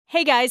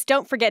Hey guys,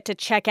 don't forget to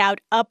check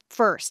out Up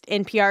First,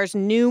 NPR's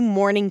new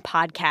morning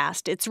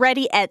podcast. It's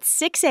ready at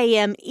 6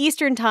 a.m.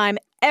 Eastern Time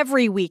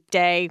every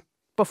weekday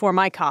before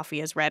my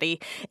coffee is ready.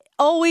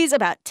 Always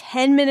about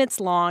 10 minutes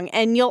long,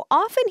 and you'll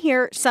often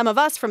hear some of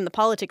us from the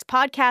Politics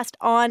Podcast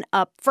on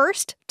Up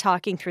First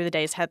talking through the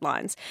day's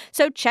headlines.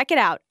 So check it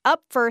out,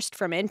 Up First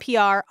from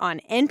NPR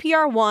on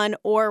NPR One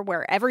or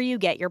wherever you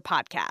get your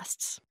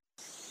podcasts.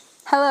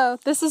 Hello,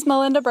 this is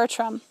Melinda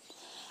Bertram.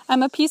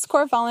 I'm a Peace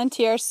Corps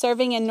volunteer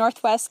serving in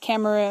Northwest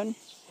Cameroon.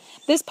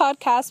 This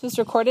podcast was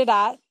recorded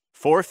at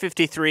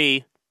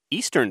 4:53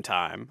 Eastern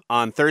Time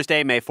on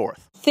Thursday, May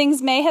 4th.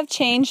 Things may have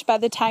changed by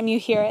the time you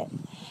hear it.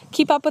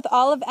 Keep up with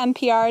all of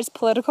NPR's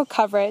political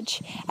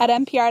coverage at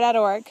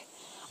npr.org,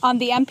 on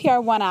the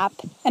NPR One app,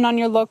 and on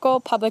your local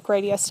public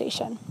radio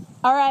station.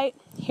 All right,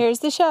 here's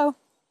the show.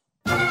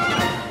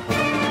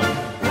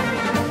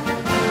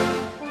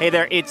 Hey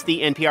there, it's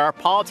the NPR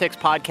Politics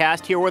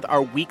Podcast here with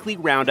our weekly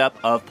roundup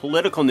of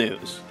political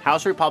news.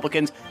 House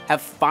Republicans have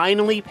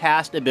finally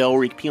passed a bill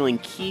repealing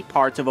key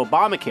parts of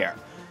Obamacare.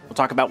 We'll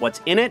talk about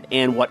what's in it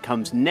and what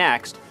comes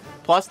next,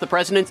 plus the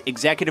president's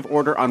executive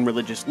order on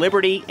religious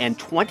liberty and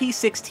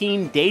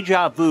 2016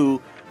 deja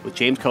vu with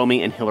James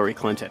Comey and Hillary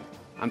Clinton.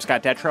 I'm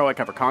Scott Detrow. I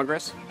cover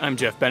Congress. I'm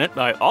Jeff Bennett.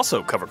 I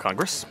also cover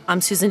Congress.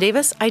 I'm Susan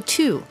Davis. I,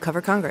 too, cover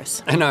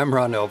Congress. And I'm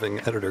Ron Elving,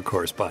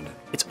 editor-correspondent.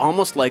 It's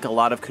almost like a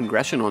lot of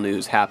congressional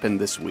news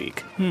happened this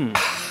week.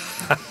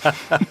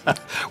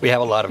 We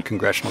have a lot of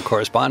congressional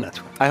correspondence.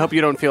 I hope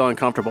you don't feel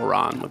uncomfortable,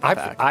 Ron, with the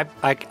fact.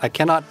 I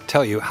cannot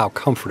tell you how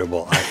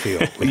comfortable I feel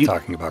with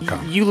talking about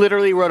Congress. You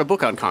literally wrote a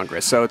book on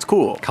Congress, so it's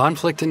cool.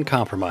 Conflict and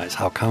Compromise,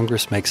 How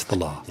Congress Makes the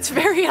Law. It's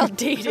very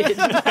outdated.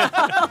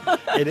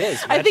 It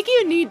is. I think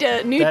you need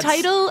a new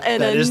title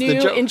and a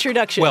new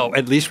introduction. Well,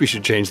 at least we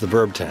should change the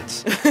verb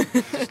tense.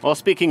 Well,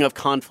 speaking of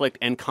conflict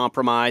and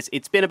compromise,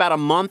 it's been about a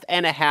month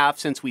and a half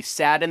since we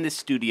sat in this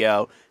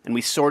studio and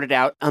we sorted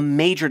out a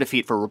major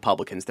defeat for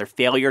Republicans, their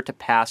failure to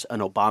pass an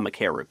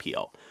Obamacare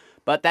repeal.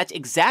 But that's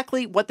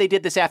exactly what they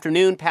did this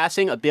afternoon,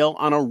 passing a bill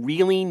on a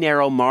really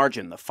narrow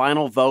margin. The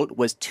final vote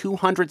was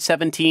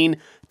 217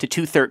 to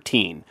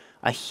 213.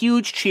 A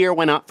huge cheer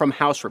went up from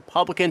House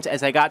Republicans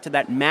as I got to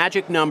that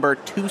magic number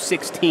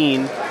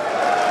 216.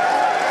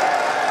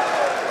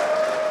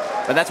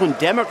 But that's when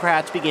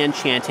Democrats began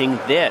chanting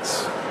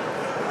this.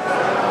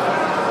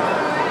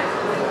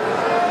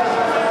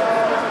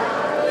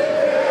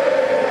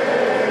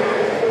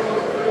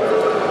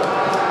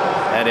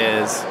 That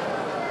is,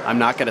 I'm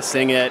not going to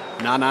sing it,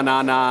 nah, nah,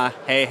 nah, nah,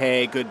 hey,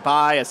 hey,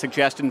 goodbye. A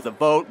suggestion the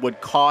vote would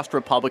cost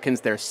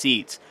Republicans their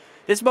seats.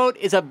 This vote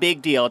is a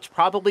big deal. It's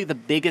probably the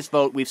biggest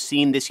vote we've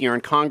seen this year in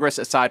Congress,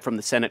 aside from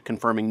the Senate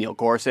confirming Neil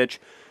Gorsuch.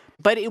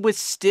 But it was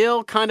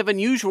still kind of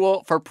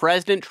unusual for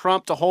President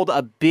Trump to hold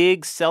a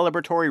big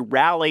celebratory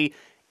rally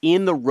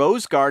in the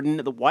Rose Garden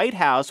at the White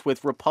House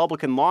with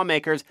Republican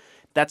lawmakers.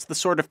 That's the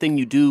sort of thing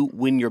you do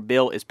when your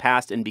bill is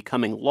passed and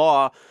becoming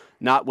law,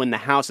 not when the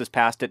House has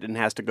passed it and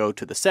has to go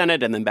to the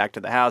Senate and then back to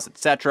the House,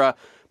 etc.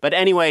 But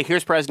anyway,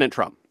 here's President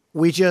Trump.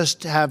 We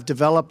just have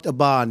developed a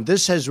bond.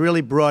 This has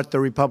really brought the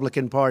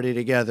Republican Party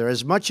together.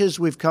 As much as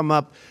we've come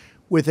up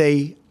with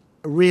a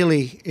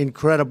really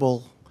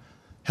incredible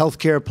health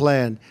care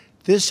plan,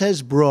 this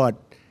has brought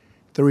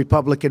the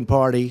Republican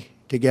Party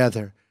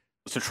together.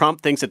 So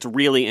Trump thinks it's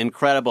really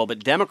incredible,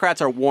 but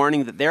Democrats are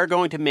warning that they're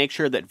going to make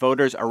sure that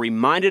voters are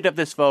reminded of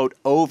this vote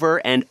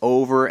over and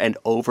over and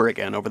over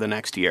again over the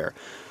next year.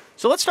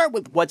 So let's start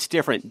with what's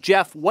different.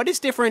 Jeff, what is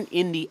different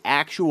in the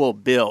actual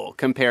bill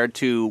compared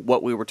to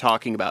what we were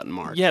talking about in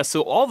March? Yeah,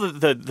 so all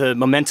the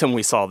momentum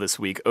we saw this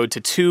week owed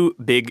to two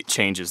big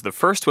changes. The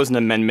first was an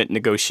amendment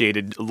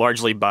negotiated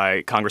largely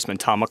by Congressman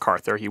Tom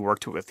MacArthur. He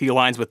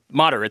aligns with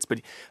moderates,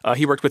 but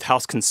he worked with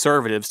House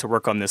conservatives to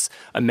work on this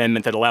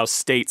amendment that allows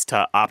states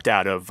to opt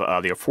out of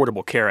the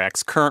Affordable Care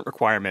Act's current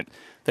requirement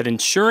that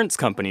insurance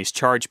companies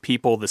charge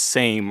people the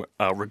same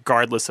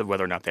regardless of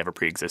whether or not they have a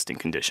pre-existing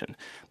condition.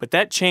 But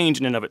that change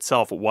in and of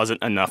itself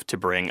wasn't enough to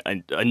bring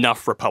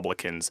enough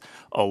Republicans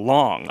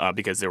along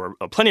because there were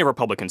plenty of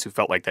Republicans who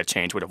felt like that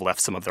change would have left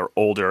some of their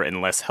older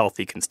and less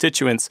healthy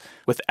constituents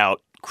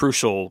without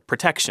crucial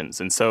protections.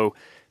 And so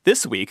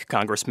this week,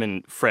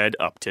 Congressman Fred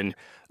Upton,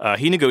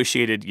 he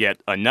negotiated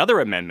yet another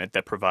amendment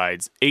that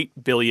provides $8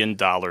 billion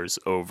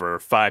over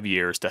 5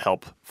 years to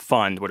help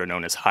fund what are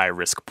known as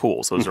high-risk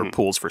pools. Those are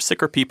pools for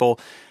sicker people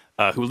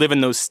who live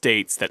in those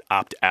states that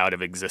opt out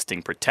of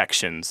existing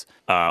protections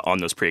on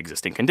those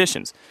pre-existing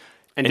conditions.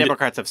 And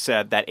Democrats have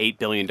said that $8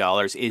 billion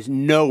is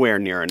nowhere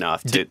near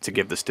enough to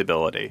give the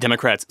stability.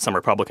 Democrats, some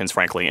Republicans,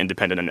 frankly,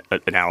 independent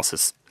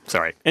analysts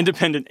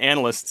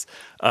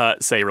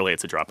say really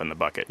it's a drop in the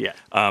bucket. Yeah.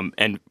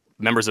 And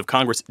members of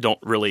Congress don't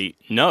really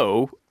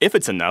know if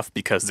it's enough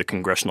because the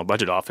Congressional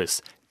Budget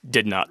Office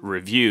did not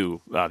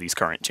review these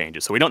current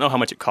changes. So we don't know how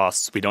much it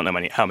costs. We don't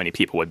know how many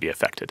people would be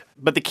affected.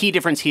 But the key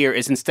difference here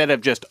is instead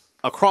of just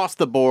across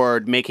the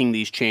board making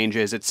these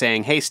changes, it's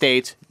saying, hey,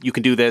 states, you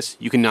can do this,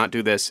 you cannot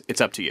do this, it's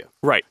up to you.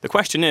 Right. The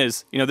question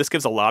is, this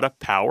gives a lot of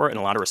power and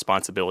a lot of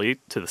responsibility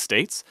to the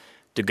states.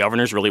 Do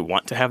governors really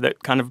want to have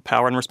that kind of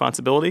power and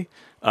responsibility?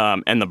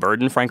 And the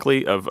burden,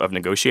 frankly, of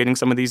negotiating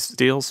some of these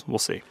deals? We'll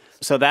see.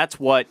 So that's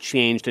what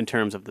changed in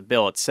terms of the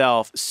bill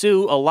itself.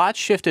 Sue, a lot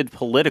shifted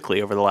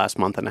politically over the last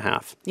month and a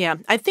half. Yeah,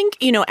 I think,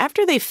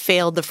 after they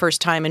failed the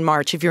first time in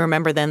March, if you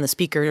remember then, the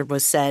speaker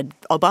said,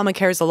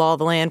 Obamacare is the law of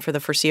the land for the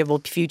foreseeable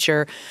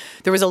future.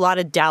 There was a lot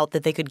of doubt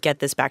that they could get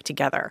this back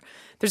together.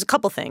 There's a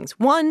couple things.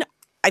 One,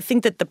 I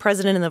think that the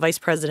president and the vice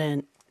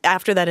president,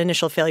 after that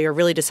initial failure,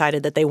 really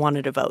decided that they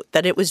wanted to vote,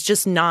 that it was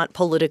just not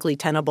politically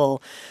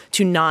tenable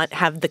to not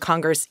have the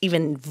Congress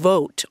even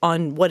vote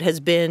on what has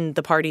been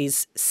the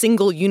party's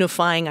single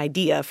unifying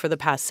idea for the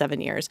past 7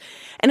 years.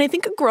 And I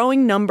think a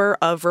growing number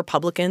of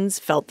Republicans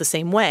felt the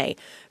same way.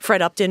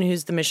 Fred Upton,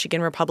 who's the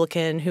Michigan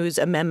Republican, whose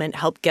amendment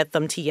helped get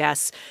them to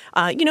yes,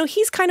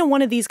 he's kind of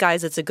one of these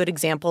guys that's a good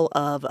example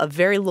of a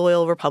very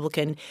loyal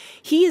Republican.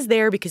 He is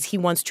there because he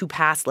wants to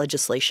pass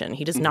legislation.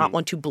 He does not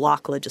want to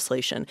block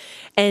legislation.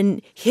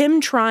 And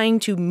him trying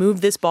to move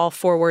this ball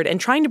forward and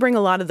trying to bring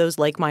a lot of those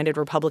like-minded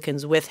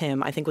Republicans with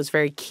him, I think was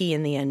very key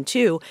in the end,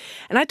 too.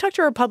 And I talked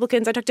to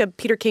Republicans. I talked to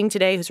Peter King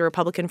today, who's a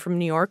Republican from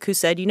New York, who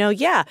said,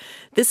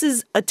 this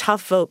is a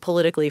tough vote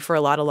politically for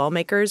a lot of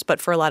lawmakers,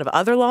 but for a lot of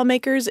other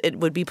lawmakers, it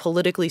would be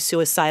politically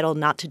suicidal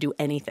not to do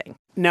anything.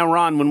 Now,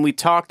 Ron, when we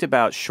talked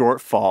about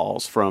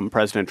shortfalls from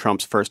President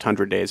Trump's first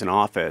 100 days in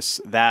office,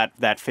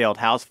 that failed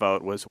House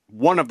vote was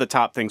one of the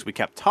top things we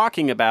kept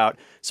talking about.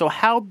 So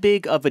how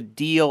big of a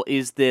deal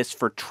is this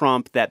for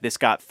Trump that this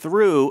got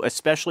through,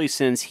 especially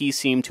since he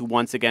seemed to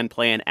once again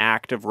play an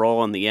active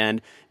role in the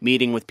end,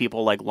 meeting with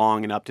people like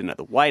Long and Upton at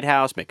the White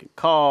House, making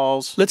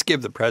calls? Let's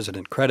give the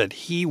president credit.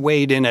 He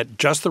weighed in at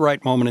just the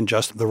right moment in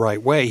just the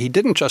right way. He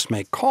didn't just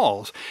make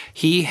calls.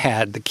 He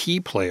had the key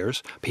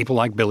players, people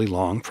like Billy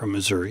Long from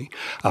Missouri,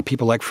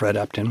 people like Fred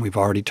Upton, we've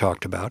already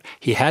talked about.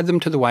 He had them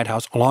to the White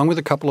House, along with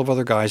a couple of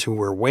other guys who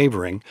were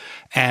wavering,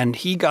 and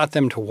he got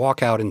them to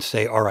walk out and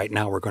say, all right,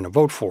 now we're going to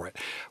vote for it.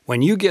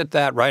 When you get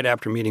that right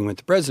after meeting with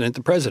the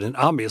president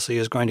obviously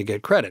is going to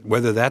get credit.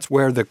 Whether that's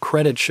where the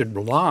credit should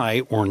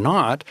lie or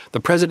not,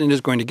 the president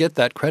is going to get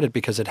that credit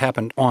because it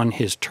happened on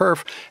his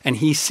turf, and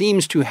he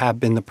seems to have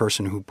been the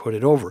person who put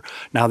it over.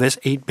 Now, this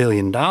 $8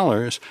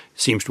 billion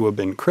seems to have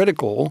been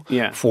critical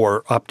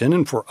for Upton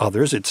and for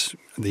others. It's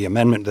the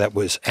amendment that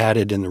was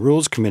added in the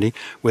Rules Committee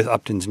with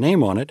Upton's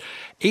name on it.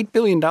 $8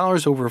 billion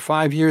over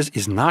 5 years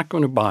is not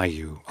going to buy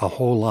you a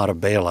whole lot of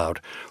bailout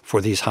for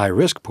these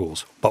high-risk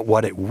pools. But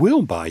what it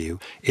will buy you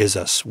is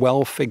a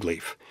swell fig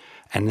leaf.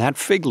 And that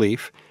fig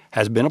leaf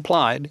has been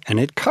applied, and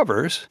it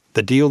covers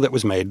the deal that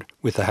was made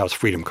with the House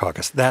Freedom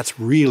Caucus. That's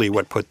really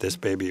what put this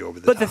baby over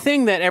the top. But the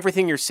thing that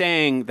everything you're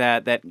saying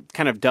that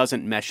kind of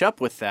doesn't mesh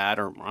up with that,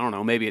 or I don't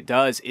know, maybe it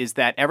does, is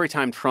that every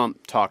time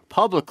Trump talked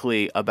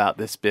publicly about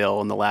this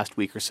bill in the last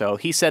week or so,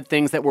 he said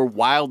things that were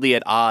wildly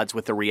at odds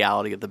with the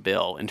reality of the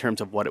bill in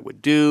terms of what it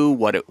would do,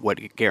 what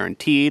it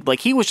guaranteed. Like,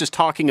 he was just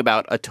talking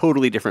about a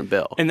totally different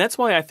bill. And that's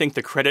why I think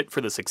the credit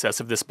for the success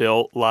of this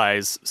bill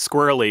lies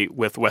squarely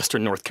with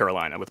Western North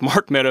Carolina, with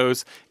Mark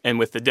Meadows and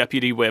with the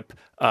Deputy Whip,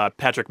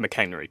 Patrick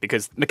McHenry,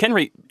 because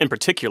McHenry in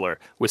particular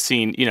was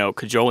seen,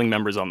 cajoling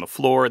members on the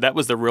floor. That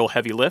was the real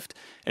heavy lift.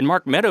 And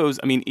Mark Meadows,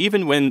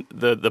 even when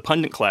the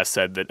pundit class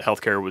said that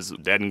healthcare was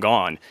dead and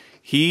gone,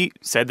 he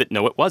said that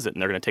no, it wasn't.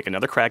 And they're going to take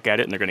another crack at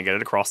it, and they're going to get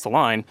it across the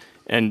line.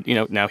 And,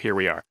 now here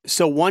we are.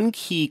 So one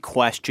key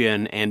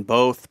question, and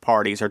both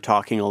parties are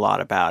talking a lot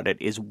about it,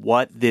 is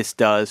what this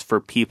does for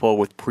people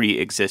with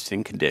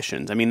pre-existing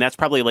conditions. That's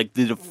probably like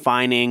the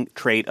defining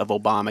trait of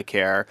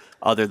Obamacare,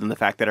 other than the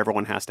fact that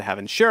everyone has to have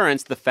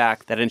insurance, the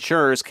fact that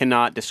insurers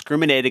cannot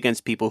discriminate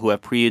against people who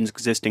have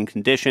pre-existing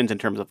conditions in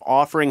terms of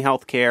offering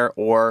health care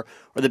or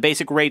the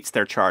basic rates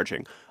they're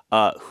charging.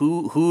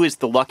 Who is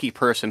the lucky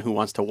person who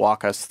wants to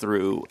walk us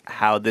through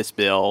how this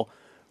bill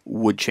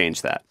would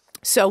change that?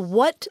 So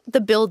what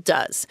the bill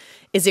does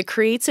is it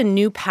creates a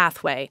new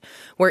pathway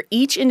where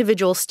each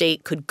individual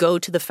state could go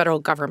to the federal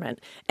government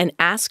and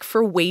ask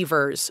for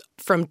waivers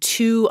from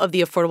two of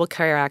the Affordable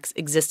Care Act's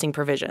existing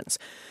provisions.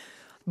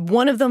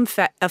 One of them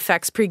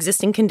affects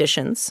pre-existing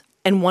conditions,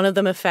 and one of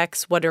them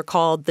affects what are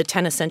called the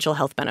 10 essential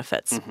health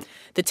benefits. Mm-hmm.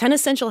 The 10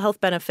 essential health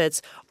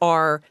benefits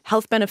are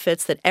health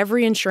benefits that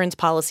every insurance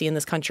policy in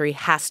this country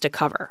has to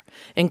cover.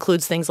 It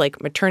includes things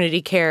like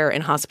maternity care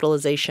and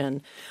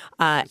hospitalization.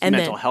 And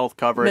mental health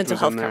coverage. Mental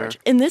health coverage.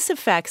 And this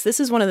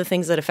is one of the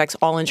things that affects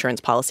all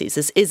insurance policies.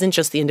 This isn't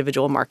just the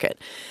individual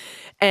market.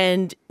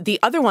 And the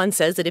other one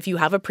says that if you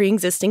have a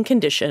pre-existing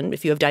condition,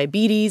 if you have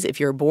diabetes,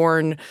 if you're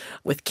born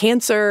with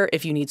cancer,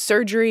 if you need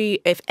surgery,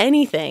 if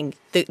anything,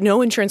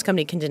 no insurance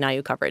company can deny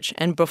you coverage.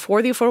 And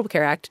before the Affordable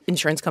Care Act,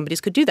 insurance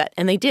companies could do that,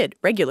 and they did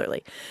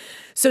regularly.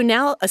 So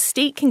now a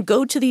state can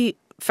go to the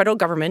federal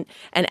government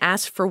and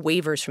ask for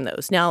waivers from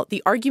those. Now,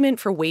 the argument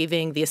for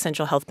waiving the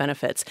essential health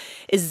benefits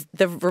is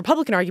the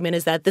Republican argument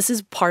is that this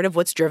is part of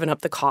what's driven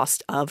up the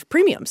cost of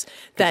premiums.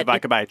 That if I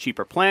could buy a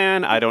cheaper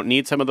plan, I don't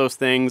need some of those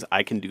things,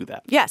 I can do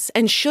that. Yes.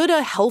 And should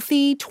a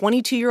healthy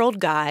 22-year-old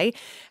guy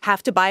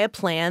have to buy a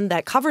plan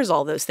that covers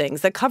all those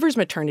things, that covers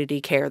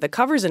maternity care, that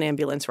covers an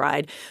ambulance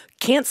ride,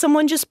 can't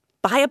someone just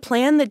buy a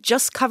plan that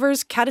just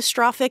covers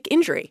catastrophic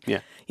injury.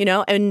 Yeah.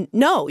 And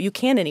no, you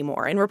can't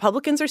anymore. And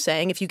Republicans are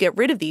saying if you get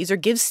rid of these or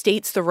give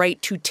states the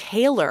right to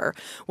tailor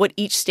what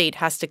each state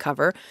has to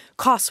cover,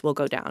 costs will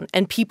go down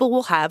and people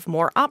will have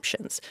more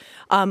options.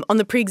 On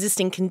the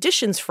pre-existing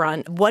conditions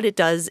front, what it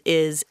does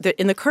is that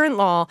in the current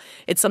law,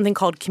 it's something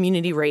called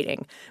community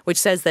rating, which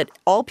says that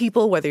all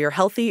people, whether you're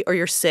healthy or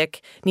you're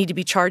sick, need to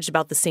be charged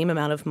about the same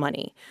amount of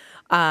money.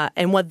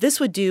 And what this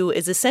would do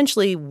is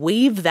essentially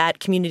waive that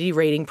community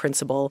rating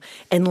principle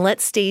and let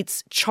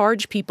states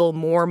charge people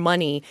more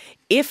money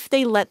if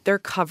they let their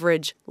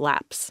coverage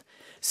lapse.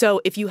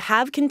 So if you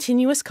have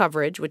continuous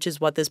coverage, which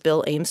is what this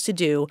bill aims to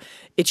do,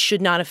 it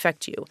should not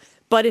affect you.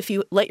 But if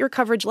you let your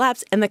coverage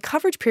lapse, and the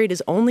coverage period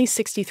is only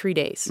 63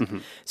 days. Mm-hmm.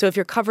 So if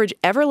your coverage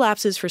ever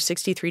lapses for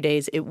 63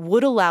 days, it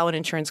would allow an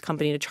insurance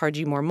company to charge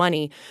you more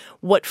money.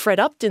 What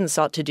Fred Upton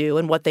sought to do,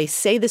 and what they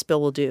say this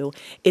bill will do,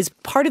 is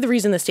part of the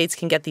reason the states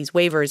can get these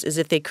waivers is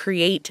if they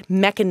create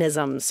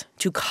mechanisms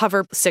to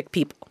cover sick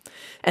people.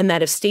 And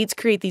that if states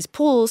create these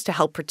pools to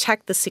help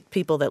protect the sick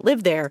people that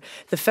live there,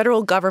 the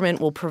federal government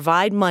will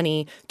provide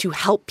money to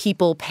help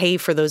people pay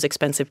for those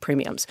expensive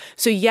premiums.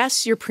 So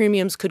yes, your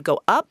premiums could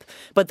go up,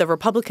 but the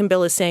Republican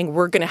bill is saying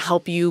we're going to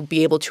help you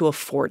be able to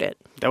afford it.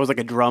 That was like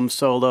a drum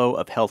solo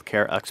of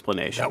healthcare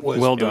explanation. That was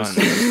well done.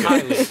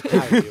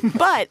 highly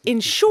But in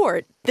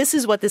short, this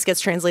is what this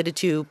gets translated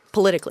to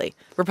politically.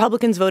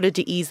 Republicans voted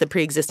to ease the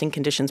pre-existing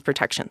conditions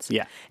protections.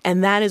 Yeah.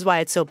 And that is why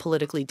it's so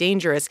politically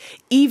dangerous,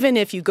 even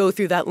if you go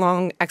through that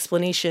long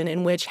explanation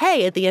in which,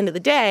 hey, at the end of the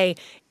day,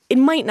 it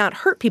might not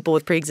hurt people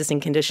with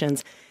pre-existing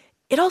conditions.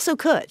 It also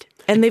could.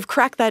 And they've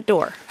cracked that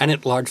door. And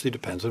it largely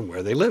depends on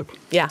where they live.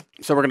 Yeah.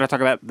 So we're going to talk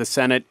about the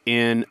Senate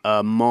in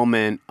a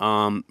moment.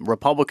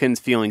 Republicans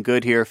feeling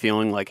good here,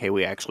 feeling like, hey,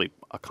 we actually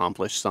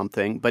accomplished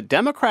something. But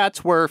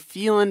Democrats were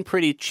feeling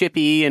pretty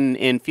chippy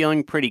and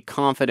feeling pretty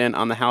confident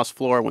on the House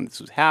floor when this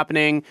was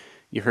happening.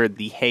 You heard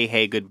the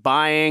hey,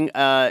 goodbying.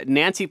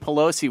 Nancy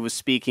Pelosi was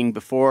speaking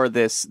before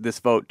this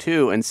vote,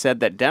 too, and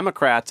said that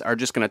Democrats are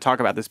just going to talk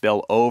about this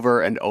bill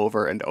over and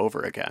over and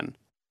over again.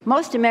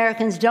 Most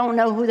Americans don't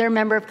know who their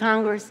member of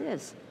Congress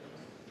is,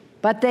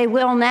 but they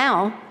will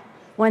now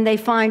when they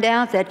find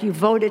out that you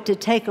voted to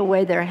take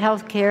away their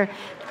health care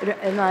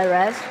and the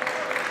rest.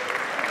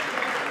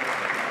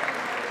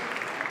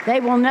 They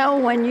will know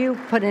when you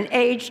put an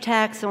age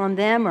tax on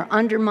them or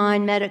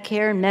undermine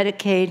Medicare and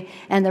Medicaid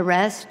and the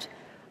rest.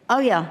 Oh,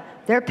 yeah,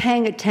 they're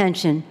paying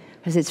attention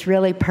because it's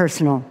really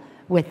personal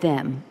with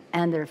them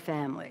and their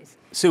families.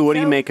 Sue, what do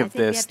you make of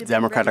this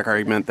Democratic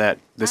argument that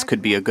this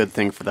could be a good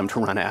thing for them to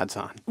run ads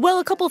on? Well,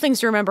 a couple of things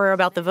to remember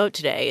about the vote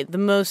today. The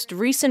most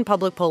recent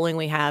public polling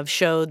we have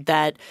showed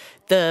that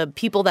the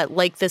people that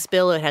like this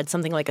bill, it had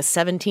something like a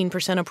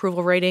 17%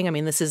 approval rating. I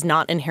mean, this is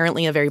not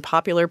inherently a very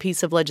popular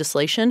piece of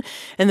legislation.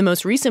 And the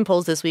most recent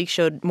polls this week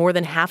showed more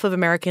than half of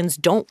Americans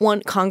don't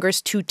want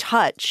Congress to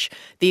touch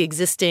the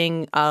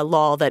existing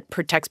law that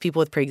protects people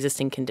with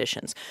pre-existing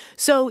conditions.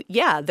 So,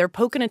 yeah, they're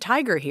poking a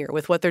tiger here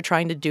with what they're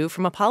trying to do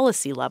from a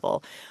policy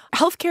level.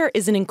 Healthcare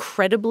is an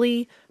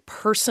incredibly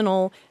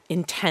personal,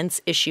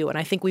 intense issue. And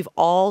I think we've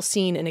all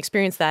seen and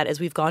experienced that as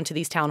we've gone to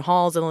these town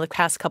halls in the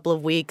past couple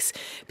of weeks,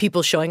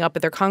 people showing up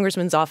at their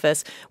congressman's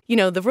office. You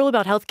know, the rule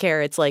about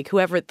healthcare, it's like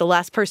whoever, the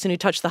last person who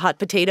touched the hot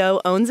potato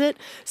owns it.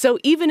 So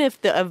even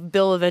if the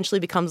bill eventually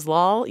becomes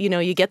law, you know,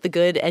 you get the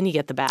good and you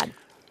get the bad.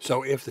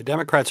 So if the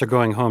Democrats are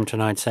going home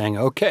tonight saying,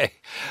 okay,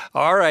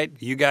 all right,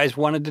 you guys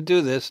wanted to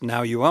do this,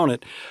 now you own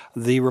it,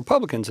 the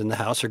Republicans in the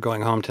House are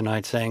going home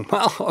tonight saying,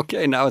 well,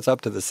 okay, now it's up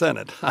to the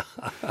Senate.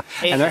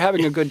 And they're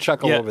having a good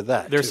chuckle over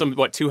that. There's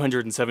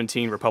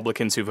 217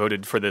 Republicans who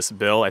voted for this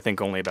bill. I think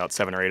only about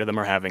 7 or 8 of them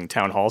are having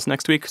town halls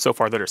next week so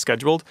far that are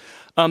scheduled.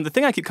 The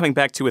thing I keep coming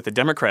back to with the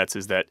Democrats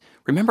is that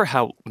remember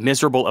how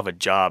miserable of a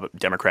job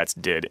Democrats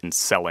did in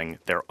selling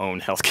their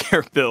own health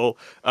care bill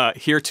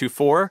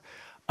heretofore?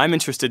 I'm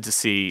interested to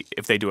see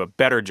if they do a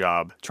better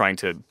job trying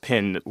to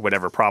pin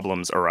whatever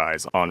problems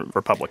arise on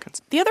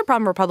Republicans. The other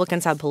problem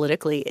Republicans have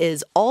politically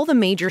is all the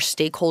major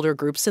stakeholder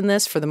groups in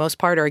this, for the most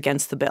part, are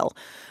against the bill.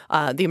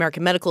 The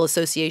American Medical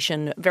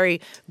Association, very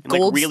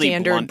gold really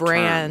standard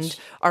brand, terms.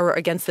 Are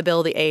against the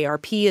bill. The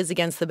AARP is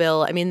against the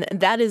bill. I mean,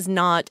 that is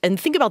not – and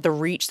think about the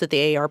reach that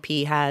the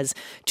AARP has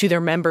to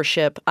their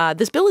membership.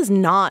 This bill is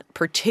not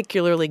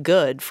particularly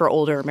good for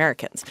older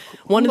Americans.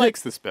 Who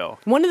likes this bill?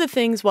 One of the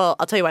things – well,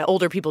 I'll tell you why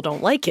older people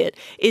don't like it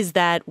is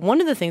that one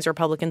of the things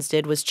Republicans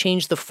did was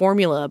change the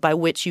formula by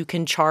which you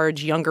can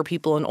charge younger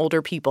people and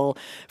older people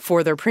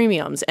for their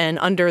premiums. And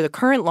under the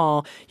current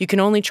law, you can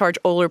only charge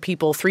older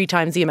people 3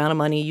 times the amount of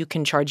money you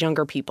can charge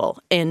younger people.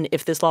 And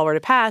if this law were to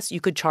pass,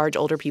 you could charge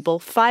older people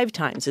 5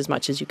 times as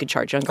much as you could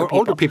charge younger people.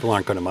 Older people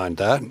aren't going to mind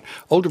that.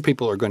 Older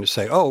people are going to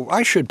say, oh,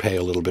 I should pay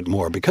a little bit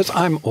more because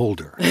I'm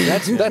older.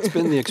 That's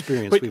been the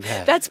experience we've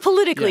had. That's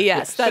politically,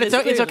 yes. But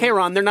it's okay,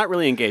 Ron. They're not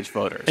really engaged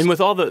voters. And with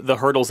all the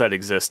hurdles that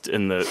exist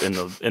in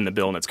the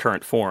bill in its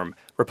current form,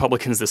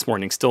 Republicans this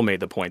morning still made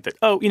the point that,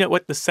 oh, you know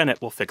what, the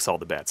Senate will fix all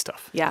the bad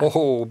stuff. Yeah.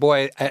 Oh,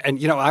 boy.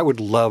 And, you know, I would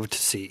love to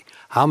see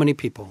how many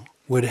people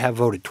would have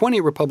voted.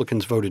 20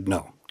 Republicans voted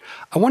no.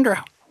 I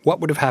wonder what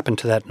would have happened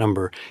to that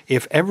number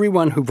if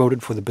everyone who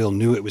voted for the bill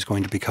knew it was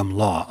going to become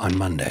law on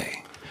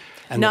Monday.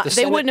 And No, the they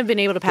Senate, wouldn't have been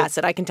able to pass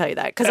it, I can tell you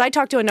that. Because I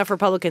talked to enough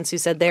Republicans who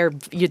said their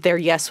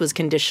yes was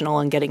conditional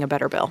on getting a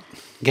better bill.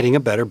 Getting a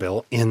better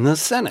bill in the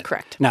Senate.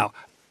 Correct. Now,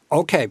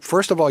 okay,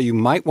 first of all, you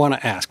might want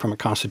to ask from a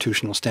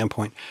constitutional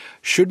standpoint,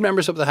 should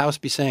members of the House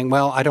be saying,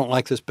 well, I don't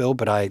like this bill,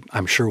 but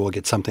I'm sure we'll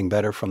get something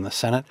better from the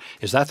Senate?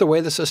 Is that the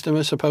way the system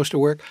is supposed to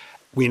work?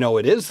 We know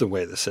it is the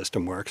way the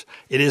system works.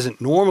 It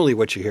isn't normally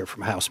what you hear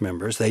from House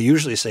members. They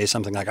usually say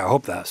something like, I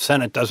hope the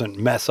Senate doesn't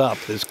mess up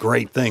this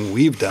great thing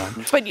we've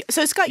done. But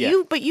so, Scott,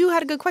 you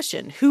had a good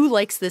question. Who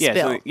likes this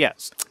bill? So,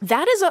 yes.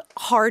 That is a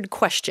hard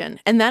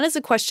question. And that is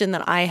a question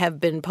that I have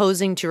been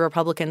posing to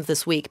Republicans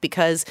this week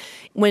because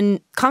when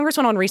Congress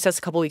went on recess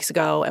a couple weeks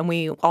ago and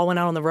we all went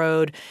out on the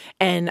road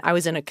and I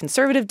was in a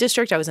conservative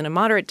district, I was in a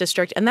moderate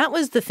district, and that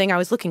was the thing I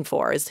was looking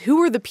for is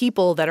who are the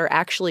people that are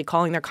actually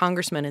calling their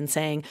congressman and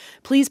saying,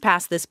 please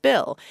pass this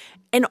bill.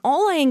 And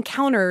all I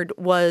encountered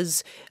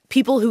was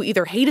people who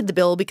either hated the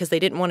bill because they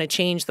didn't want to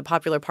change the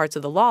popular parts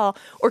of the law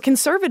or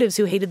conservatives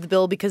who hated the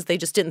bill because they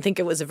just didn't think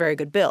it was a very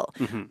good bill.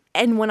 Mm-hmm.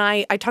 And when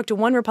I talked to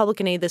one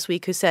Republican aide this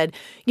week who said,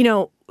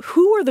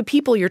 who are the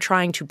people you're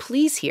trying to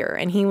please here?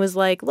 And he was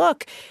like,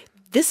 look,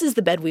 this is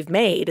the bed we've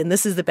made and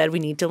this is the bed we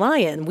need to lie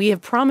in. We have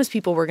promised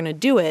people we're going to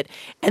do it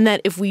and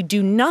that if we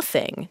do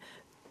nothing,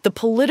 the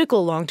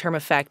political long-term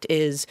effect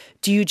is,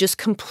 do you just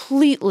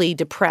completely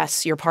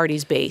depress your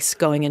party's base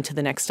going into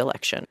the next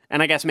election?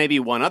 And I guess maybe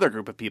one other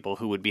group of people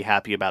who would be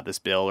happy about this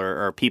bill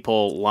are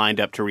people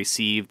lined up to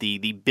receive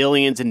the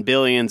billions and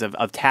billions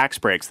of tax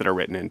breaks that are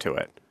written into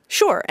it.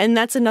 Sure. And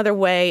that's another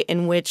way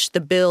in which the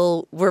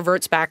bill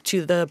reverts back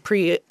to the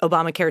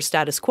pre-Obamacare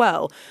status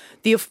quo.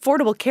 The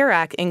Affordable Care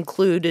Act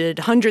included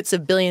hundreds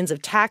of billions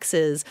of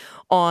taxes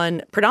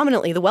on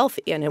predominantly the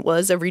wealthy, and it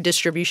was a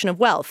redistribution of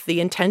wealth.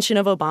 The intention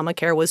of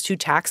Obamacare was to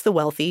tax the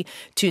wealthy,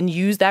 to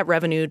use that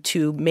revenue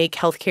to make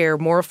healthcare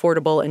more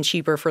affordable and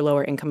cheaper for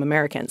lower income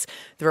Americans.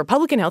 The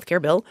Republican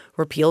healthcare bill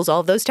repeals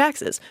all of those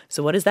taxes.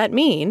 So what does that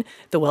mean?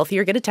 The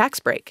wealthier get a tax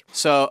break.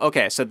 So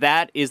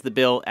that is the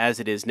bill as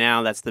it is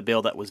now. That's the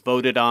bill that was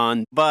voted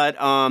on. But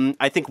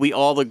I think we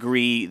all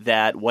agree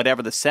that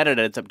whatever the Senate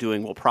ends up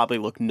doing will probably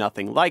look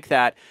nothing like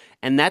that.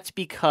 And that's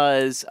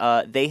because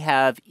they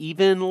have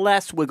even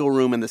less wiggle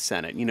room in the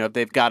Senate.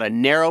 They've got a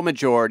narrow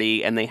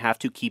majority and they have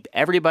to keep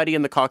everybody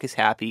in the caucus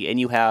happy. And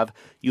you have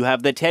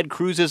the Ted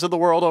Cruzes of the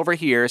world over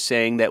here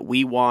saying that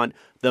we want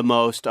the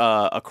most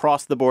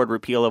across-the-board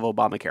repeal of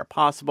Obamacare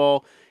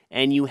possible.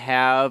 And you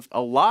have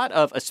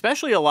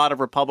especially a lot of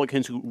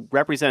Republicans who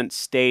represent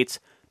states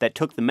that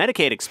took the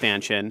Medicaid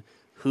expansion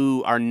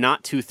who are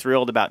not too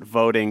thrilled about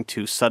voting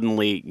to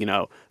suddenly,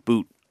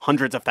 boot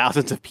hundreds of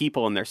thousands of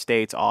people in their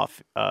states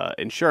off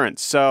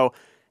insurance. So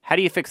how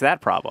do you fix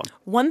that problem?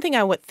 One thing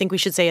I would think we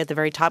should say at the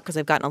very top, because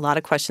I've gotten a lot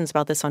of questions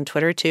about this on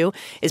Twitter too,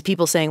 is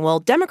people saying, well,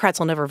 Democrats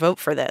will never vote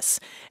for this.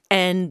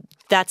 And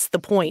that's the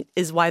point,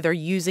 is why they're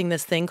using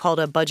this thing called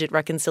a budget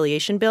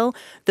reconciliation bill.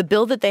 The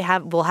bill that they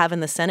will have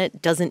in the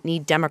Senate doesn't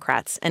need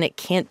Democrats, and it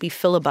can't be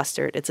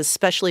filibustered. It's a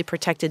specially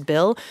protected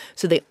bill,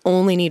 so they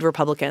only need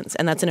Republicans,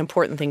 and that's an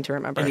important thing to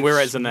remember. And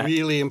whereas in that,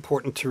 really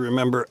important to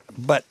remember,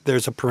 but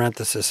there's a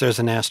parenthesis, there's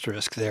an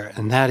asterisk there,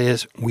 and that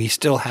is we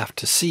still have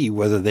to see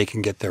whether they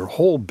can get their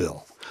whole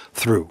bill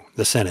through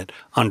the Senate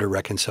under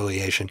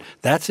reconciliation.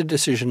 That's a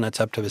decision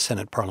that's up to the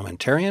Senate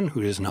parliamentarian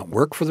who does not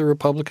work for the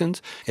Republicans.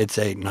 It's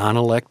a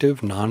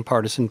non-elective,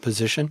 non-partisan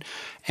position.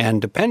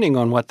 And depending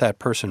on what that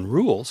person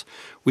rules,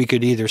 we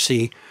could either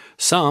see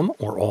some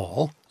or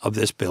all of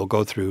this bill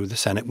go through the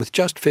Senate with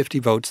just 50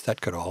 votes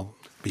that could all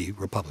be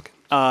Republican.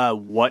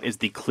 What is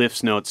the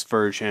Cliff's Notes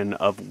version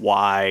of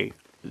why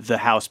the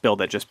House bill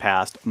that just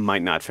passed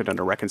might not fit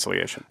under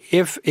reconciliation?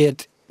 If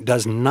it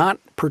does not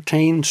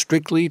pertain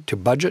strictly to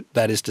budget,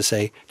 that is to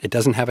say, it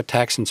doesn't have a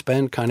tax and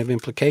spend kind of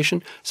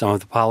implication. Some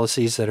of the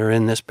policies that are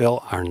in this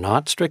bill are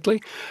not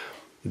strictly.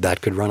 That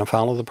could run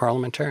afoul of the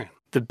parliamentarian.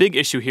 The big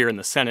issue here in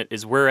the Senate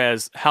is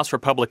whereas House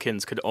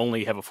Republicans could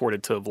only have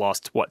afforded to have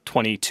lost,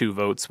 22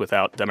 votes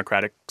without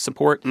Democratic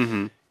support,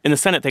 mm-hmm. In the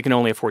Senate, they can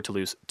only afford to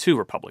lose 2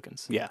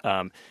 Republicans.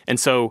 Yeah. And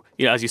so,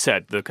 as you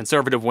said, the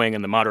conservative wing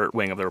and the moderate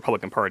wing of the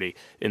Republican Party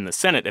in the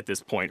Senate at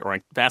this point are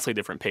on vastly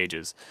different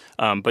pages.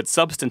 But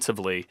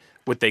substantively,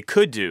 what they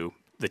could do,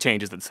 the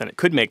changes that the Senate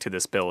could make to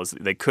this bill, is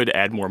they could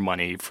add more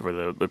money for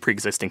the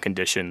pre-existing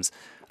conditions.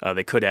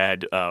 They could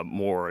add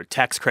more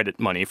tax credit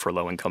money for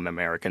low-income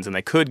Americans, and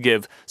they could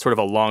give sort of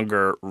a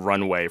longer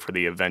runway for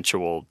the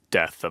eventual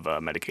death of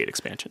Medicaid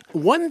expansion.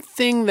 One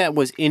thing that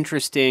was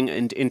interesting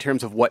in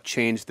terms of what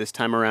changed this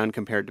time around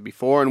compared to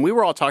before, and we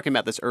were all talking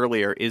about this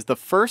earlier, is the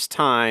first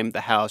time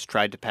the House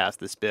tried to pass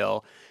this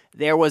bill,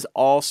 there was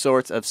all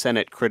sorts of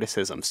Senate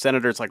criticism.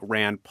 Senators like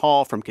Rand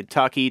Paul from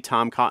Kentucky,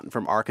 Tom Cotton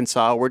from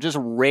Arkansas were just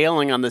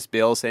railing on this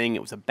bill, saying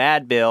it was a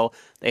bad bill,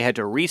 They had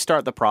to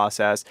restart the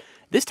process.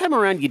 This time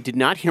around, you did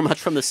not hear much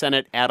from the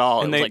Senate at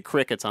all. It was like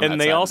crickets on that side. And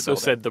they also of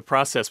the said the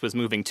process was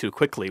moving too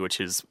quickly,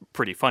 which is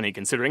pretty funny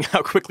considering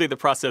how quickly the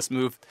process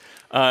moved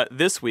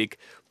this week.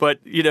 But,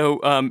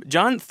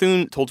 John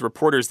Thune told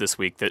reporters this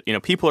week that,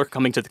 people are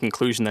coming to the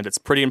conclusion that it's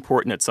pretty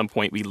important at some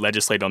point we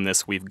legislate on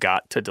this. We've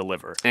got to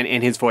deliver.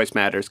 And his voice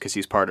matters because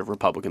he's part of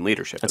Republican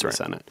leadership in the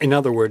Senate. In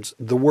other words,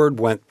 the word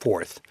went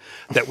forth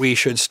that we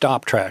should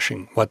stop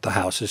trashing what the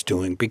House is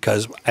doing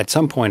because at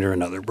some point or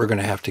another, we're going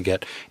to have to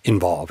get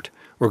involved.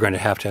 We're going to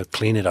have to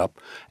clean it up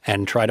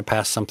and try to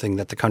pass something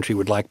that the country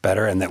would like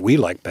better and that we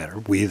like better,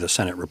 we, the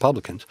Senate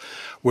Republicans.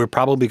 We're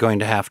probably going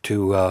to have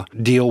to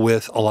deal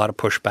with a lot of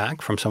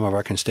pushback from some of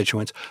our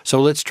constituents.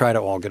 So let's try to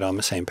all get on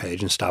the same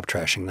page and stop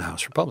trashing the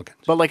House Republicans.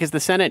 But is the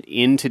Senate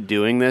into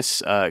doing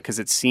this? Because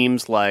it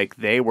seems like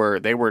they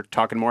were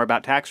talking more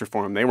about tax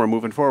reform. They were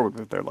moving forward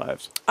with their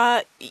lives.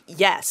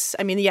 Yes.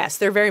 Yes,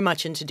 they're very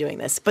much into doing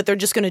this, but they're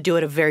just going to do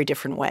it a very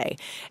different way.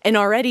 And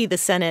already the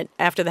Senate,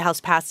 after the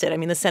House passed it,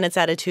 the Senate's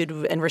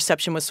attitude and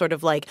reception was sort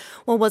of like,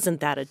 well,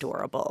 wasn't that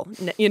adorable?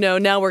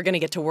 Now we're going to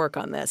get to work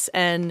on this.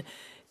 And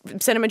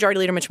Senate Majority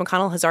Leader Mitch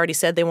McConnell has already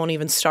said they won't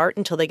even start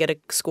until they get a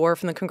score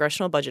from the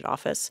Congressional Budget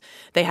Office.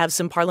 They have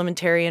some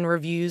parliamentarian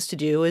reviews to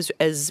do,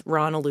 as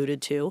Ron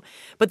alluded to.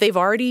 But they've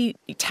already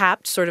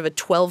tapped sort of a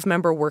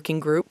 12-member working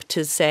group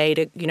to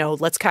say,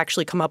 let's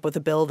actually come up with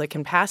a bill that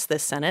can pass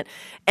this Senate.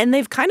 And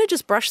they've kind of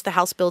just brushed the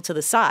House bill to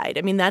the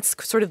side. That's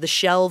sort of the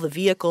shell, the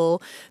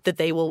vehicle that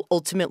they will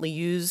ultimately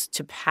use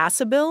to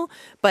pass a bill.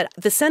 But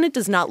the Senate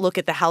does not look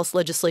at the House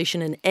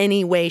legislation in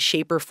any way,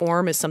 shape, or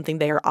form as something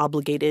they are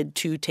obligated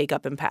to take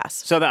up and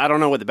pass. So I don't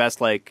know what the best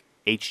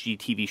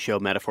HGTV show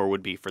metaphor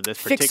would be for this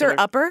particular.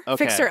 Fixer-upper.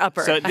 Okay.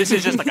 Fixer-upper. So this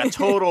is just like a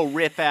total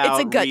rip-out, It's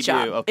a gut redo.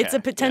 job. Okay. It's a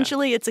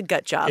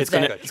gut job. It's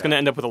going to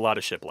end up with a lot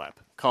of shiplap.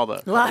 A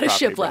lot of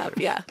shiplap,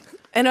 yeah.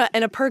 And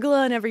a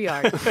pergola in every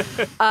yard.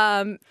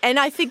 And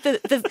I think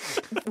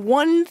the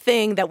one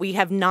thing that we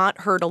have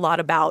not heard a lot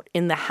about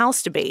in the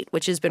House debate,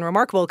 which has been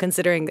remarkable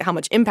considering how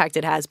much impact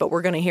it has, but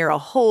we're going to hear a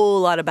whole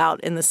lot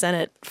about in the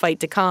Senate fight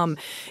to come,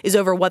 is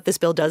over what this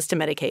bill does to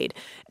Medicaid.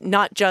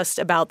 Not just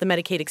about the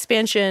Medicaid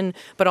expansion,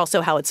 but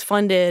also how it's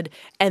funded.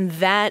 And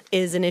that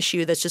is an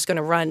issue that's just going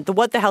to run.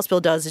 What the House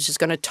bill does is just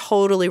going to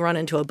totally run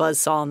into a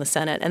buzzsaw in the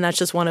Senate. And that's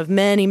just one of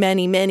many,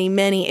 many, many,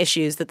 many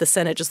issues that the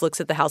Senate just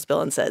looks at the House bill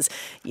and says,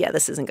 yeah,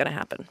 this isn't going to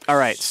happen. All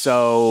right,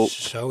 so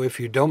if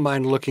you don't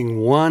mind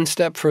looking one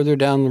step further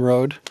down the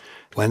road,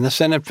 when the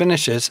Senate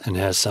finishes and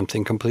has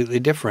something completely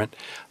different,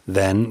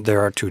 then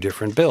there are two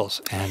different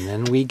bills. And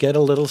then we get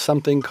a little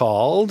something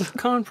called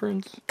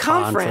Conference.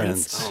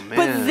 Oh, man.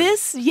 But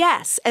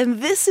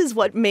this is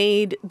what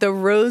made the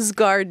Rose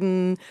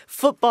Garden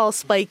football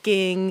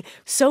spiking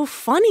so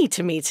funny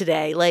to me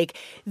today.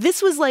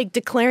 This was like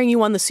declaring you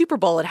won the Super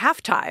Bowl at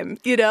halftime.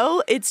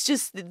 It's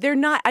just, they're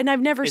not, and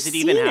I've never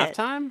seen it. Is it even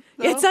halftime?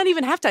 though? It's not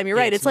even halftime. You're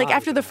right. It's like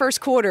after the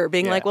first quarter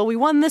being like, well, we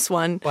won this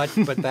one. But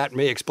that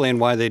may explain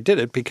why they did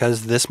it,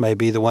 because this may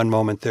be the one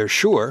moment they're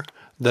sure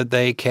that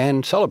they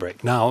can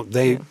celebrate. Now,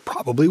 they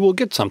probably will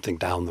get something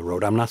down the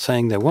road. I'm not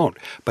saying they won't,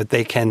 but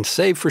they can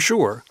say for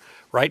sure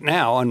right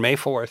now on May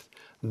 4th,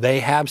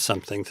 they have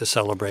something to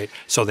celebrate,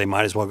 so they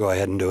might as well go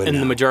ahead and do it now. And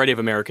the majority of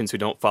Americans who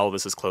don't follow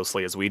this as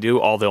closely as we do,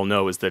 all they'll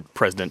know is that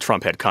President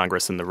Trump had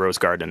Congress in the Rose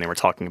Garden, and they were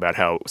talking about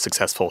how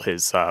successful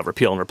his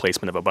repeal and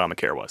replacement of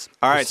Obamacare was.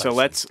 All right, so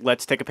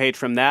let's take a page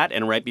from that,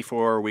 and right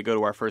before we go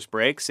to our first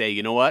break, say,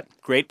 you know what?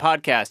 Great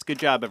podcast. Good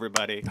job,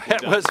 everybody.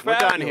 We're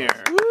done here.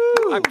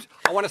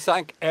 I want to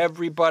thank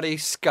everybody.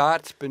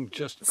 Scott's been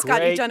just great.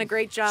 Scott, you've done a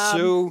great job.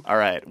 Sue. All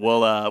right,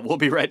 we'll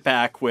be right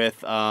back with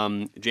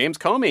James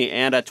Comey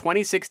and a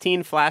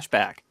 2016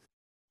 flashback.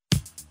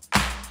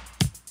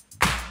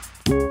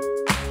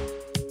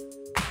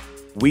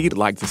 We'd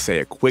like to say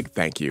a quick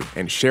thank you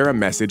and share a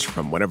message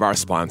from one of our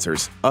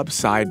sponsors,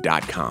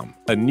 Upside.com,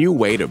 a new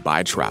way to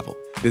buy travel.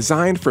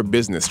 Designed for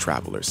business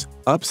travelers,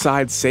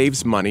 Upside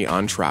saves money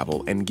on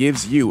travel and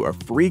gives you a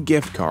free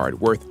gift card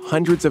worth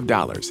hundreds of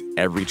dollars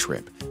every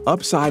trip.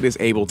 Upside is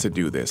able to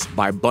do this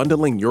by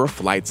bundling your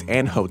flights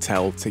and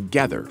hotel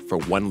together for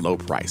one low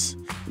price,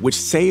 which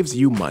saves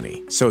you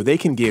money so they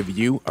can give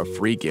you a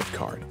free gift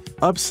card.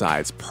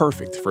 Upside's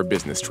perfect for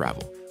business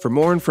travel. For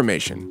more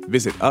information,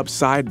 visit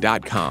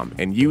Upside.com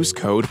and use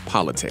code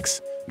POLITICS.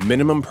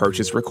 Minimum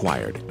purchase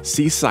required.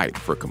 See site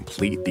for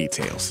complete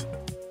details.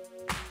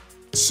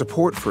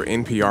 Support for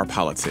NPR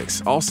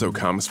Politics also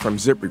comes from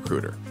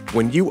ZipRecruiter.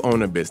 When you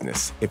own a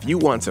business, if you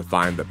want to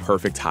find the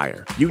perfect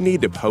hire, you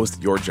need to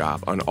post your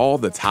job on all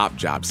the top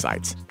job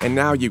sites. And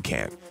now you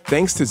can.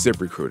 Thanks to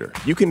ZipRecruiter,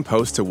 you can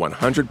post to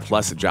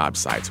 100-plus job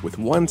sites with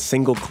one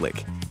single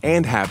click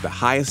and have the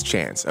highest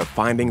chance of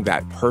finding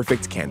that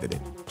perfect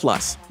candidate.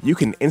 Plus, you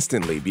can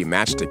instantly be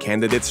matched to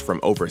candidates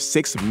from over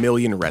 6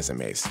 million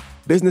resumes.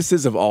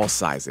 Businesses of all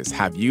sizes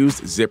have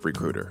used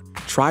ZipRecruiter.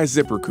 Try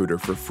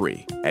ZipRecruiter for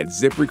free at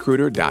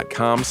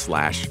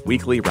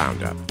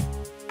ZipRecruiter.com/weeklyroundup.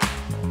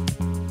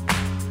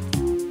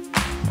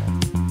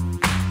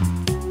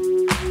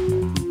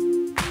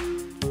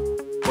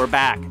 We're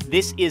back.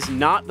 This is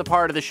not the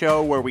part of the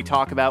show where we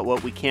talk about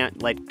what we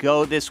can't let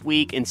go this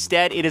week.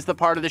 Instead, it is the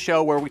part of the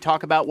show where we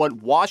talk about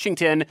what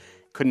Washington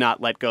could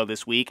not let go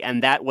this week,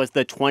 and that was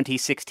the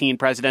 2016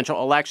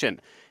 presidential election.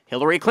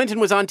 Hillary Clinton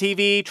was on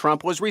TV,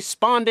 Trump was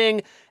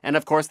responding, and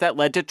of course that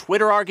led to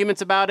Twitter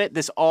arguments about it.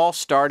 This all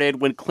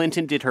started when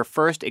Clinton did her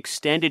first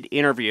extended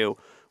interview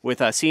with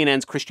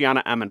CNN's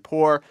Christiana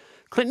Amanpour.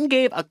 Clinton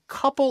gave a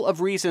couple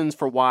of reasons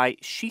for why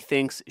she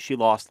thinks she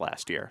lost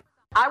last year.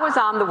 I was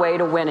on the way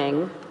to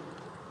winning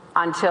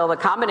until the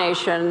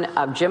combination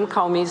of Jim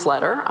Comey's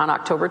letter on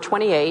October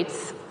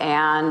 28th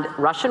and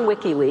Russian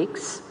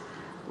WikiLeaks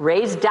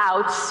raised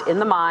doubts in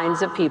the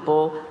minds of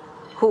people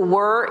who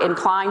were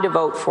inclined to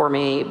vote for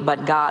me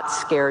but got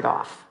scared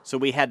off. So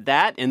we had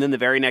that, and then the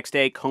very next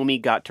day,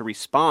 Comey got to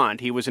respond.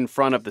 He was in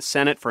front of the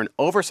Senate for an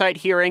oversight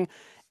hearing,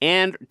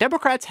 and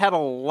Democrats had a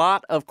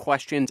lot of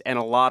questions and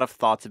a lot of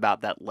thoughts about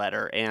that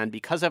letter. And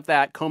because of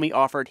that, Comey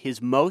offered his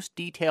most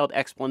detailed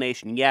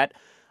explanation yet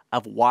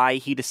of why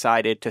he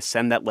decided to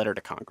send that letter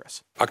to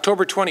Congress.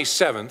 October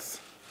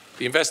 27th,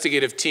 the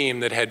investigative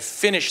team that had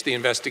finished the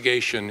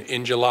investigation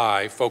in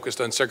July,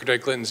 focused on Secretary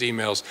Clinton's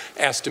emails,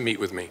 asked to meet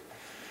with me.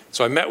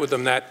 So I met with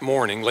them that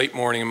morning, late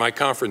morning, in my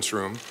conference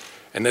room,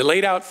 and they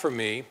laid out for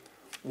me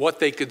what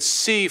they could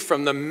see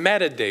from the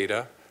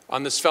metadata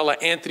on this fella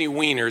Anthony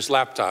Weiner's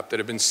laptop that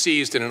had been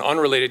seized in an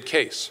unrelated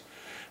case.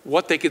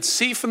 What they could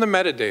see from the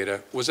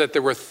metadata was that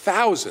there were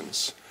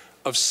thousands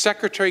of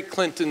Secretary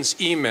Clinton's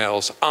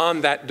emails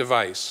on that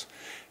device,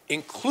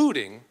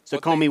 including... So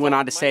Comey went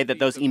on to say that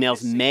those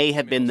emails may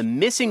have been the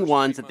missing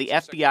ones that the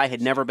FBI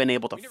had never been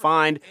able to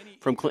find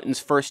from Clinton's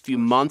first few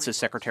months as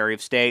Secretary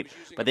of State,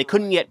 but they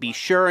couldn't yet be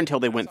sure until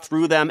they went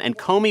through them, and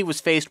Comey was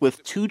faced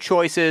with two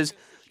choices: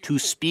 to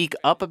speak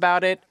up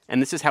about it,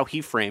 and this is how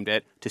he framed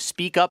it, to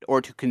speak up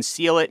or to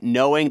conceal it,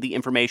 knowing the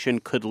information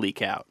could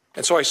leak out.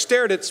 And so I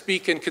stared at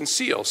speak and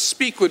conceal.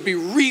 Speak would be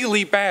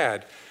really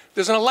bad.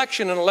 There's an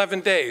election in 11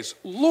 days.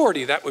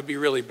 Lordy, that would be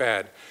really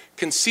bad.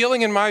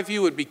 Concealing, in my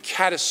view, would be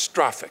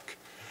catastrophic,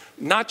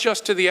 not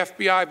just to the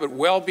FBI, but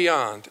well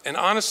beyond. And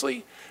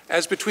honestly,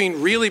 as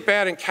between really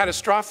bad and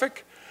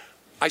catastrophic,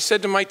 I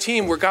said to my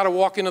team, we've got to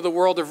walk into the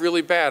world of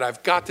really bad.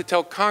 I've got to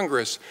tell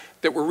Congress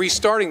that we're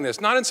restarting this,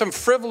 not in some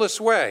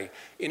frivolous way,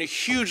 in a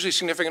hugely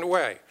significant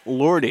way.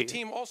 Lordy.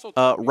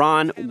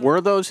 Ron,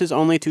 were those his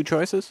only two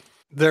choices?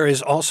 There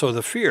is also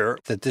the fear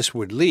that this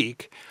would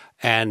leak.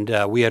 And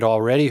we had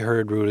already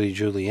heard Rudy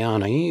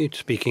Giuliani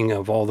speaking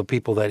of all the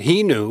people that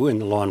he knew in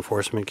the law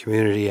enforcement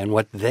community and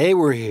what they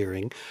were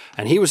hearing.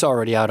 And he was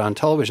already out on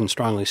television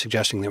strongly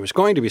suggesting there was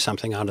going to be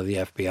something out of the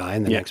FBI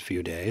in the next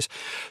few days.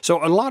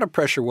 So a lot of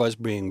pressure was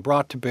being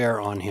brought to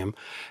bear on him.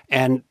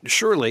 And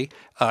surely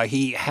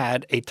he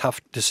had a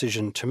tough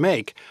decision to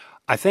make.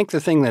 I think the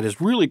thing that is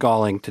really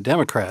galling to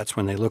Democrats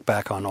when they look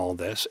back on all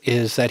this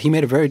is that he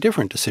made a very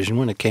different decision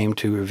when it came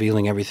to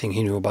revealing everything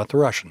he knew about the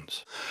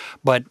Russians.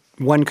 But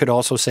one could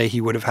also say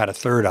he would have had a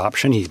third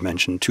option. He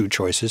mentioned two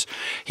choices.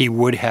 He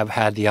would have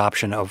had the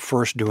option of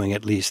first doing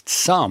at least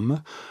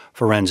some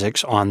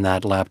forensics on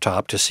that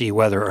laptop to see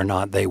whether or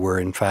not they were,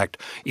 in fact,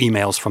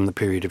 emails from the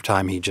period of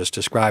time he just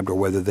described, or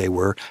whether they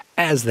were,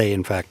 as they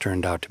in fact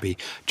turned out to be,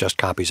 just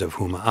copies of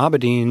Huma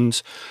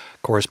Abedin's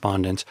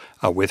correspondence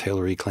with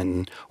Hillary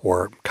Clinton,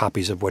 or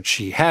copies of what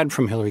she had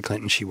from Hillary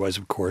Clinton. She was,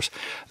 of course,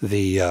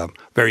 the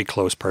very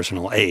close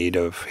personal aide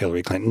of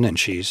Hillary Clinton, and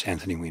she's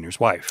Anthony Weiner's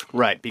wife.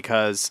 Right,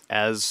 because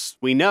as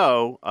we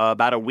know,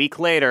 about a week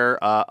later,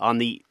 on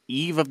the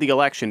eve of the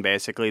election,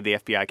 basically, the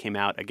FBI came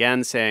out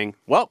again saying,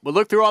 well, we'll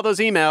look through all those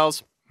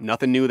emails.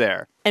 Nothing new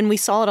there. And we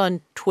saw it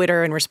on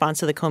Twitter in response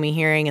to the Comey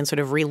hearing and sort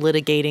of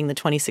relitigating the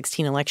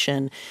 2016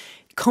 election.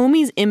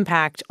 Comey's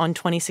impact on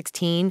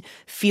 2016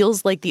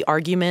 feels like the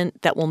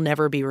argument that will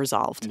never be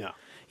resolved. No.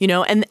 You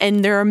know,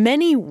 and there are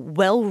many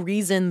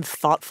well-reasoned,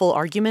 thoughtful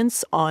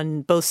arguments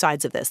on both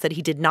sides of this, that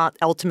he did not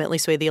ultimately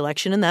sway the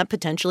election and that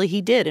potentially he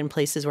did in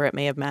places where it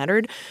may have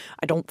mattered.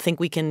 I don't think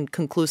we can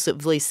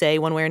conclusively say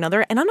one way or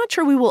another, and I'm not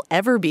sure we will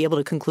ever be able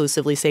to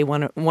conclusively say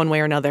one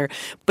way or another.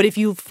 But if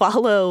you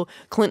follow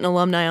Clinton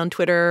alumni on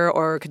Twitter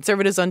or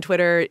conservatives on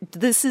Twitter,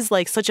 this is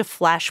like such a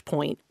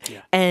flashpoint.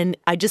 Yeah. And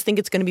I just think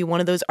it's going to be one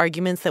of those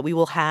arguments that we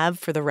will have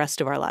for the rest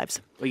of our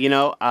lives. Well, you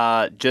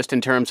know, just in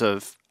terms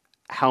of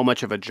how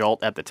much of a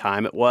jolt at the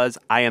time it was,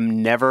 I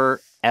am never,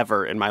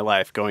 ever in my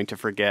life going to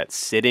forget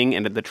sitting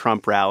at the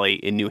Trump rally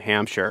in New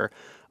Hampshire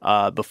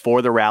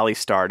before the rally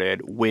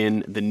started,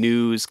 when the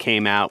news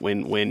came out,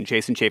 when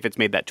Jason Chaffetz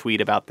made that tweet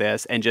about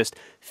this, and just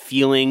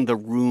feeling the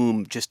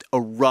room just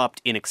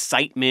erupt in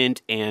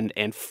excitement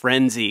and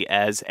frenzy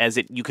as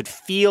it, you could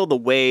feel the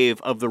wave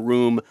of the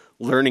room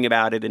learning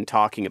about it and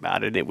talking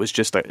about it. It was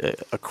just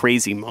a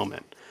crazy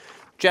moment.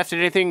 Jeff, did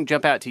anything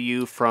jump out to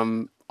you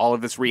from all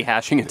of this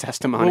rehashing and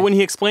testimony? Well, when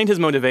he explained his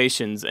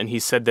motivations and he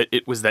said that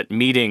it was that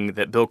meeting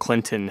that Bill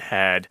Clinton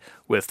had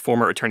with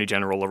former Attorney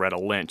General Loretta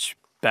Lynch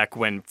back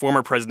when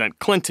former President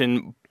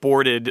Clinton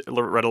boarded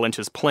Loretta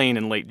Lynch's plane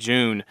in late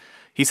June,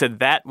 He said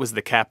that was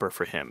the capper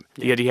for him.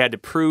 Yet he had to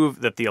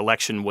prove that the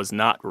election was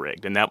not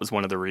rigged, and that was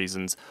one of the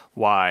reasons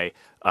why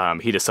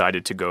he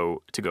decided to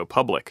go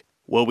public.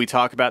 Will we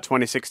talk about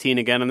 2016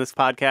 again on this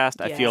podcast?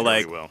 Yes. I feel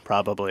like We will.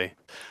 Probably.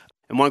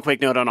 And one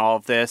quick note on all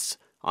of this.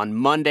 On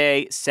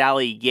Monday,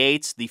 Sally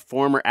Yates, the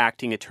former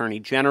acting attorney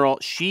general,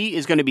 she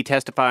is going to be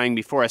testifying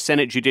before a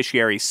Senate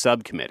Judiciary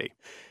Subcommittee.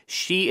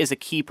 She is a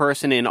key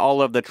person in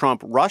all of the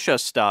Trump-Russia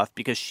stuff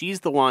because she's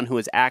the one who,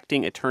 as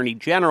acting attorney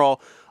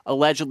general,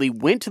 allegedly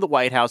went to the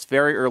White House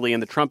very early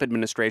in the Trump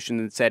administration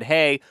and said,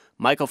 hey,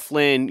 Michael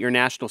Flynn, your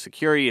national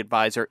security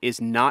advisor,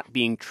 is not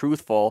being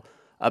truthful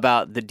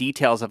about the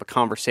details of a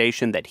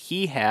conversation that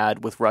he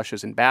had with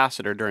Russia's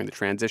ambassador during the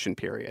transition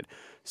period.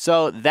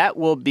 So that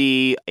will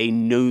be a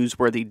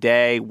newsworthy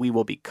day. We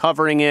will be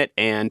covering it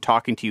and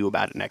talking to you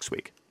about it next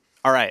week.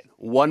 All right,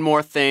 one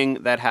more thing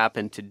that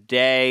happened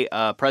today.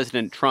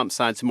 President Trump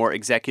signed some more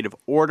executive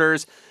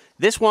orders.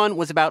 This one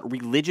was about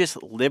religious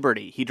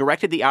liberty. He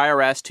directed the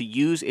IRS to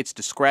use its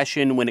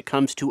discretion when it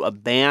comes to a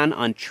ban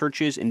on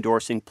churches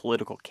endorsing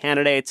political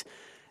candidates.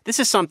 This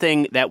is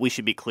something that, we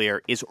should be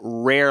clear, is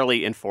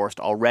rarely enforced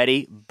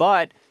already,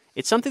 but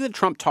it's something that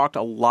Trump talked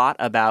a lot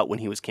about when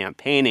he was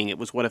campaigning. It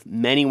was one of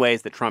many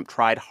ways that Trump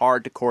tried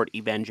hard to court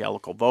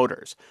evangelical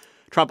voters.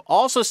 Trump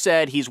also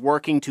said he's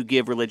working to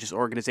give religious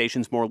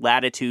organizations more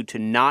latitude to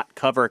not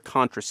cover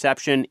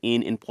contraception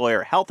in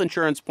employer health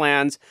insurance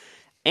plans,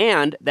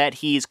 and that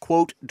he's,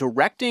 quote,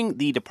 directing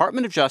the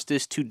Department of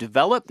Justice to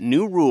develop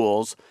new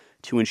rules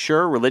to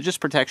ensure religious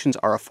protections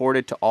are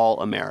afforded to all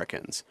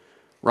Americans.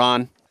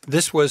 Ron?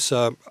 This was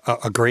a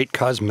great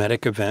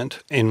cosmetic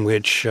event in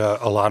which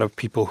a lot of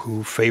people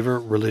who favor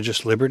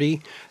religious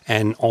liberty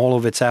and all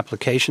of its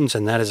applications,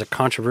 and that is a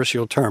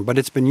controversial term, but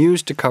it's been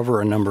used to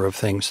cover a number of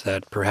things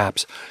that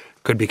perhaps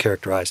could be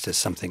characterized as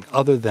something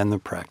other than the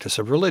practice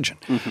of religion.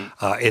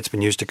 It's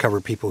been used to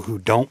cover people who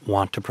don't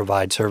want to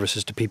provide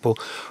services to people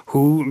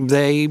who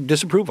they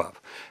disapprove of.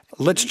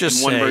 Let's just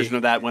say one version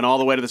of that went all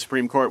the way to the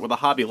Supreme Court with a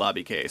Hobby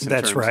Lobby case.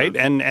 That's right.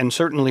 And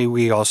certainly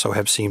we also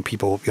have seen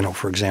people,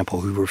 for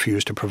example, who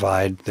refuse to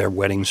provide their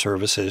wedding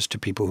services to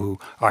people who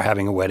are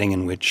having a wedding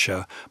in which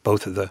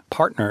both of the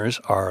partners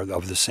are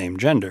of the same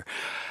gender.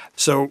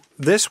 So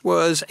this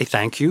was a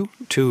thank you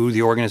to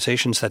the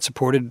organizations that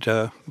supported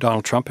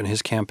Donald Trump in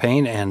his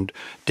campaign and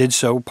did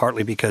so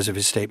partly because of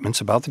his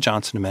statements about the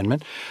Johnson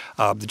Amendment.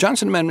 The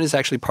Johnson Amendment is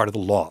actually part of the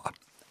law.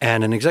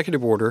 And an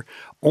executive order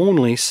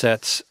only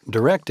sets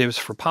directives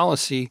for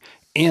policy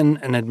in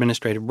an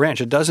administrative branch.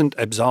 It doesn't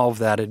absolve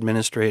that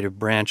administrative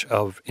branch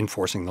of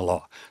enforcing the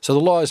law. So the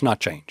law has not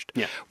changed.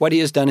 Yeah. What he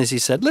has done is he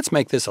said, let's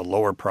make this a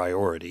lower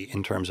priority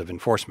in terms of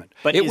enforcement.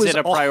 But is it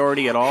a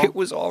priority at all? It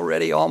was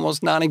already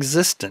almost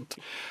non-existent.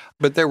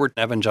 But there were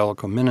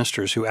evangelical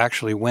ministers who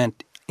actually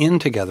went in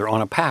together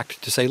on a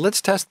pact to say,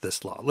 let's test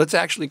this law. Let's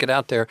actually get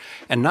out there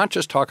and not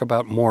just talk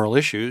about moral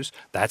issues.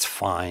 That's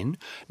fine.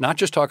 Not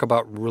just talk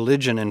about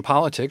religion and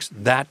politics.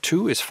 That,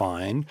 too, is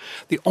fine.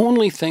 The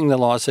only thing the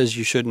law says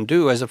you shouldn't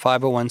do as a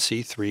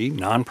 501c3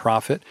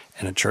 nonprofit,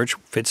 and a church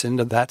fits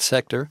into that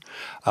sector,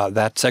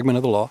 that segment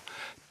of the law,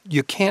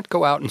 you can't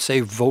go out and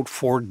say vote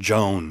for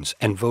Jones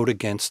and vote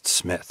against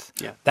Smith.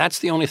 Yeah. That's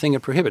the only thing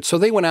it prohibits. So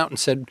they went out and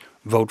said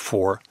vote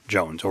for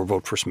Jones or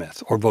vote for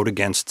Smith or vote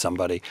against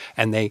somebody,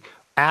 and they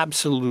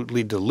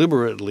absolutely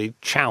deliberately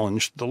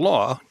challenged the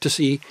law to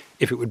see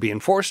if it would be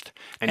enforced.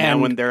 And now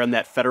when they're in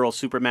that federal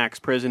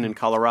supermax prison in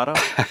Colorado?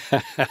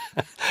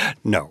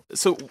 No.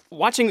 So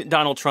watching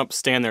Donald Trump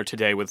stand there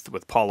today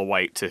with Paula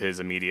White to his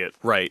immediate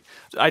right,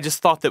 I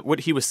just thought that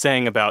what he was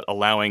saying about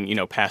allowing,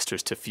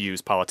 pastors to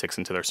fuse politics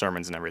into their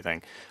sermons and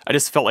everything, I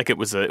just felt like it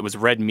was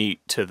red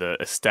meat to the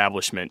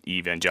establishment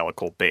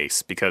evangelical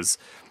base, because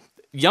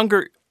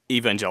younger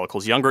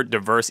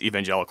diverse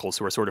evangelicals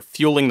who are sort of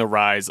fueling the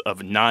rise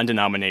of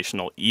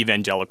non-denominational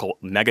evangelical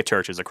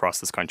megachurches across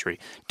this country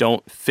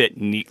don't fit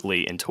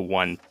neatly into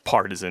one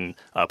partisan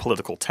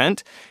political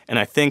tent. And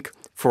I think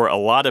for a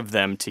lot of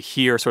them to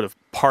hear sort of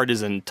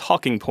partisan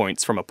talking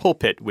points from a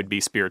pulpit would be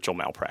spiritual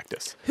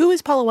malpractice. Who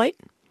is Paula White?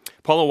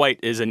 Paula White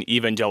is an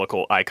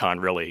evangelical icon,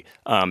 really.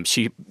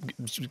 She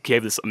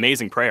gave this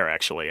amazing prayer,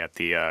 actually, at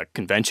the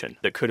convention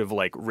that could have,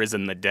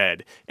 risen the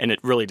dead. And it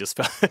really just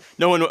felt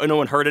no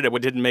one heard it.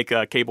 It didn't make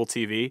cable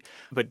TV.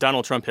 But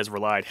Donald Trump has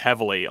relied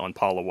heavily on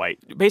Paula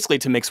White, basically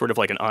to make sort of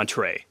like an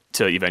entree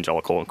to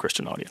evangelical and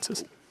Christian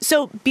audiences.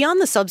 So beyond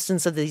the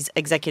substance of these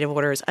executive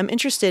orders, I'm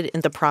interested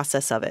in the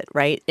process of it,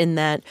 right? In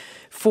that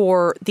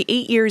for the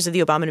 8 years of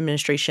the Obama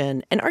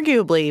administration, and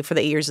arguably for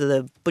the 8 years of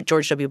the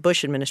George W.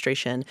 Bush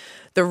administration,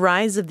 the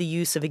rise of the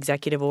use of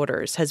executive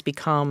orders has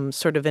become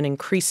sort of an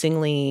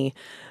increasingly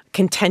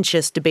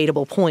contentious,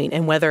 debatable point,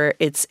 and whether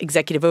it's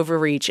executive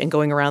overreach and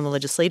going around the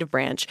legislative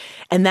branch.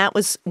 And that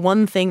was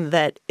one thing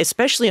that,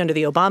 especially under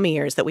the Obama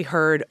years, that we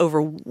heard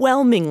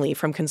overwhelmingly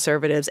from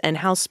conservatives and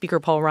House Speaker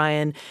Paul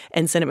Ryan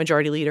and Senate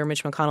Majority Leader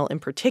Mitch McConnell in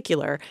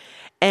particular.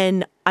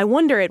 And I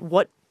wonder at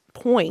what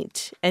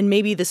point, and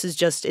maybe this is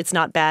just, it's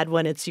not bad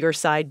when it's your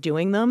side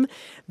doing them,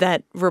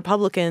 that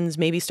Republicans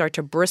maybe start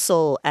to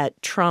bristle at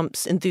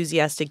Trump's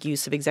enthusiastic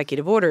use of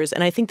executive orders.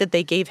 And I think that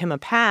they gave him a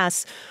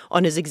pass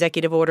on his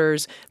executive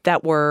orders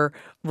that were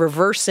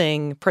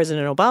reversing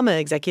President Obama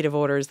executive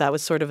orders. That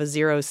was sort of a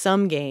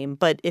zero-sum game.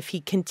 But if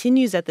he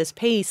continues at this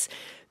pace,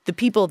 the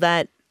people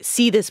that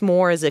see this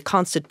more as a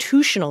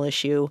constitutional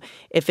issue,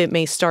 if it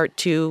may start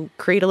to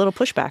create a little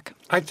pushback.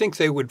 I think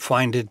they would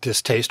find it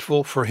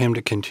distasteful for him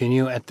to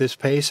continue at this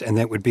pace, and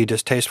it would be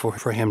distasteful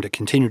for him to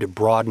continue to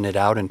broaden it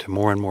out into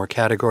more and more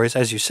categories.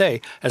 As you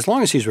say, as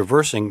long as he's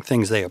reversing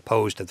things they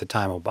opposed at the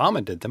time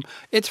Obama did them,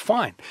 it's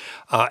fine.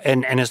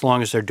 And as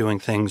long as they're doing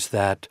things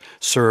that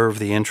serve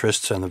the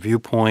interests and the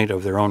viewpoint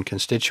of their own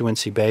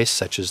constituency base,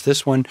 such as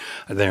this one,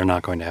 they're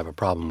not going to have a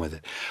problem with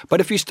it.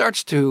 But if he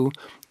starts to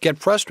get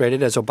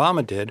frustrated, as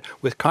Obama did,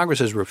 with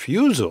Congress's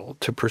refusal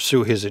to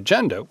pursue his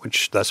agenda,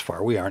 which thus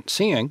far we aren't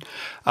seeing,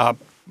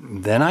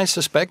 then I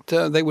suspect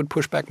they would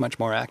push back much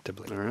more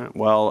actively. All right.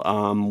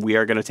 Well, we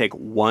are going to take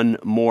one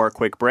more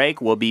quick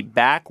break. We'll be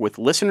back with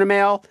listener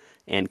mail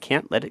and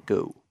Can't Let It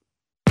Go.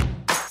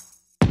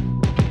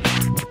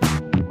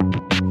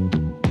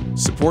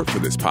 Support for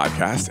this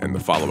podcast and the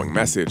following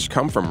message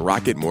come from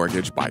Rocket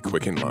Mortgage by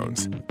Quicken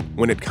Loans.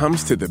 When it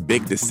comes to the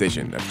big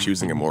decision of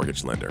choosing a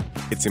mortgage lender,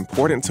 it's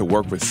important to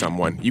work with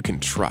someone you can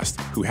trust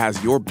who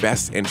has your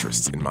best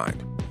interests in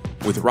mind.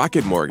 With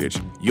Rocket Mortgage,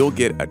 you'll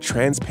get a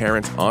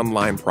transparent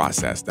online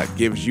process that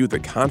gives you the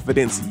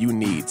confidence you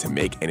need to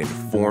make an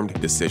informed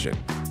decision.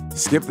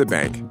 Skip the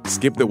bank,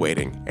 skip the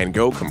waiting, and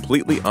go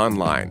completely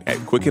online at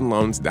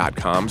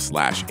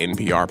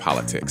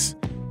quickenloans.com/NPRpolitics.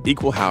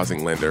 Equal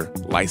housing lender,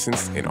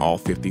 licensed in all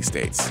 50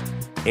 states.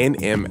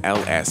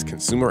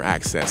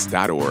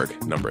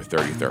 NMLSconsumeraccess.org, number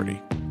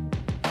 3030.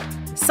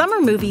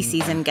 Summer movie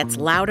season gets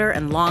louder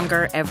and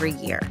longer every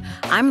year.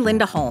 I'm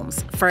Linda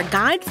Holmes. For a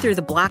guide through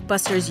the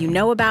blockbusters you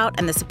know about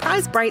and the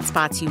surprise bright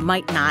spots you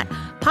might not,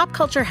 Pop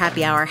Culture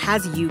Happy Hour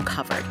has you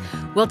covered.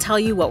 We'll tell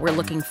you what we're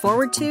looking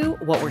forward to,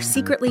 what we're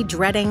secretly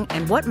dreading,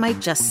 and what might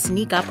just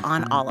sneak up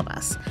on all of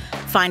us.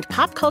 Find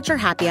Pop Culture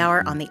Happy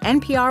Hour on the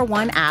NPR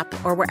One app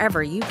or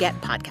wherever you get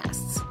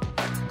podcasts.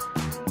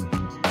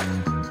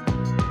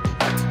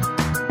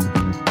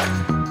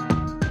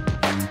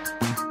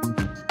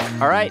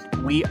 All right,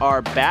 we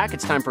are back.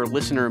 It's time for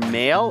listener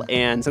mail.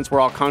 And since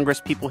we're all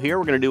Congress people here,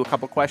 we're going to do a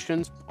couple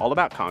questions all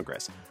about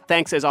Congress.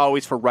 Thanks, as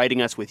always, for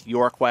writing us with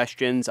your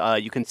questions.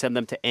 You can send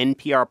them to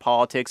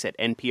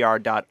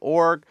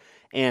nprpolitics@npr.org.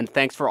 And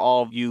thanks for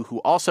all of you who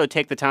also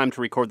take the time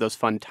to record those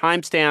fun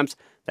timestamps.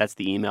 That's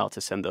the email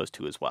to send those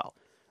to as well.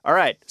 All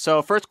right,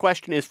 so first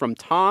question is from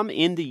Tom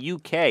in the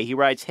UK. He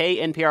writes, "Hey,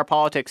 NPR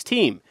Politics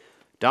team.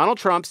 Donald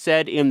Trump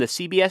said in the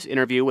CBS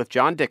interview with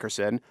John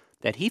Dickerson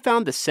that he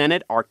found the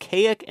Senate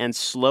archaic and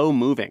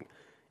slow-moving.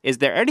 Is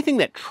there anything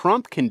that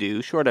Trump can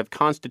do, short of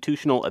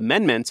constitutional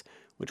amendments,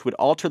 which would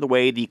alter the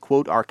way the,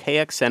 quote,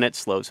 archaic Senate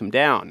slows him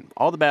down?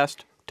 All the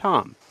best,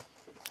 Tom."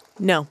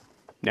 No.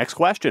 Next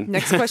question.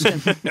 Next question.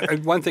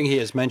 One thing he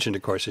has mentioned,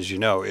 of course, as you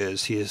know,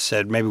 is he has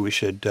said maybe we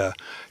should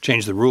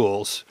change the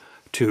rules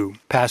to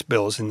pass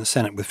bills in the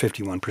Senate with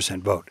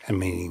 51% vote, and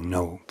meaning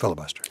no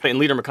filibuster. And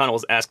Leader McConnell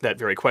was asked that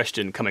very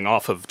question coming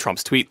off of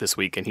Trump's tweet this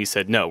week, and he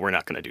said, no, we're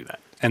not going to do that.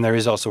 And there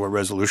is also a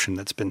resolution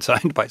that's been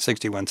signed by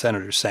 61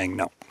 senators saying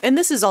no. And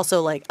this is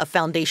also like a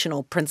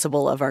foundational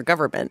principle of our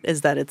government,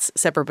 is that it's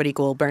separate but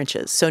equal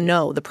branches. So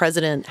no, the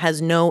president has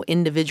no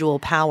individual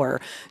power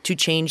to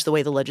change the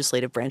way the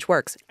legislative branch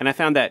works. And I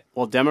found that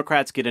while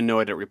Democrats get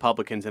annoyed at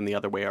Republicans and the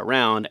other way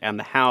around, and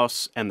the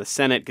House and the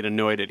Senate get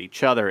annoyed at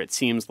each other, it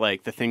seems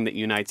like the thing that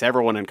unites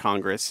everyone in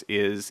Congress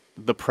is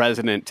the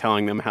president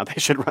telling them how they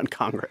should run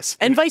Congress.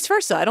 And vice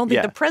versa. I don't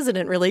think the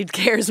president really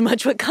cares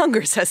much what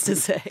Congress has to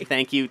say.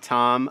 Thank you,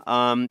 Tom.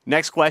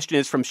 Next question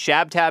is from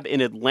Shabtab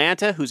in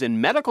Atlanta, who's in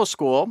medical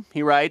school.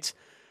 He writes,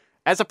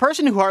 "As a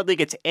person who hardly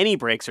gets any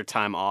breaks or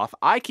time off,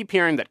 I keep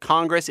hearing that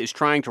Congress is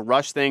trying to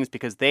rush things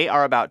because they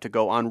are about to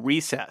go on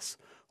recess.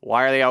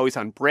 Why are they always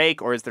on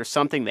break, or is there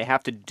something they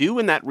have to do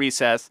in that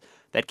recess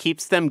that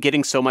keeps them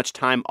getting so much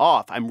time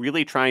off? I'm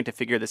really trying to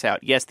figure this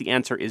out." Yes, the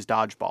answer is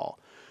dodgeball.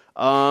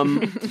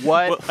 What?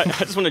 Well, I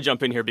just want to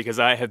jump in here because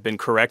I have been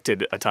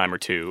corrected a time or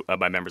two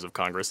by members of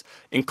Congress,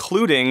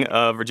 including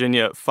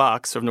Virginia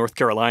Fox of North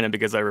Carolina,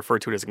 because I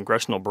referred to it as a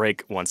congressional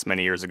break once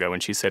many years ago,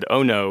 and she said,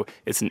 "Oh no,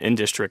 it's an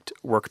in-district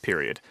work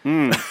period."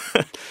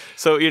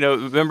 So,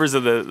 members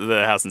of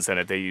the House and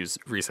Senate, they use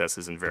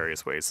recesses in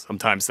various ways.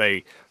 Sometimes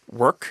they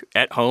work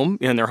at home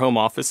in their home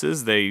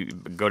offices. They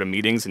go to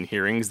meetings and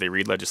hearings. They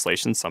read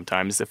legislation.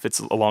 Sometimes, if it's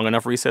a long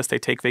enough recess, they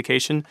take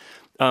vacation.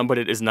 but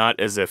it is not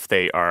as if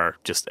they are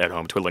just at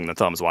home twiddling their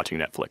thumbs watching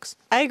Netflix.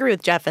 I agree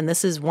with Jeff, and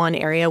this is one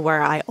area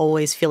where I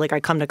always feel like I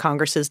come to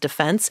Congress's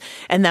defense,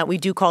 and that we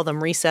do call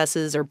them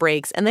recesses or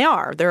breaks, and they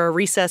are. They're a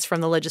recess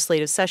from the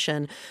legislative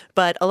session,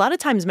 but a lot of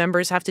times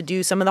members have to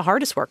do some of the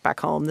hardest work back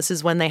home. This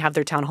is when they have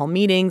their town hall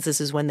meetings. This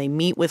is when they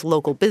meet with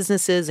local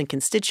businesses and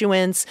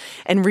constituents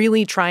and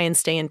really try and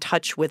stay in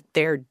touch with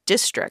their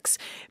districts.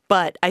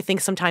 But I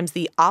think sometimes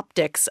the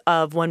optics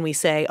of when we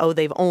say, oh,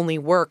 they've only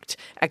worked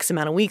X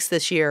amount of weeks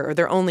this year, or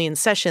they're only in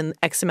session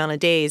X amount of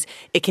days,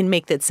 it can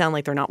make that sound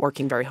like they're not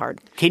working very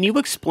hard. Can you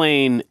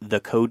explain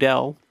the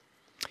CODEL?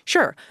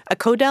 Sure. A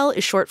CODEL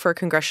is short for a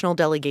congressional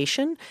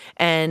delegation,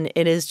 and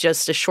it is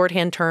just a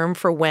shorthand term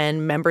for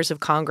when members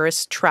of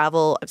Congress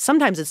travel.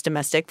 Sometimes it's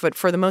domestic, but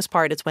for the most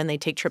part, it's when they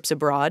take trips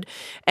abroad.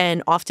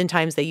 And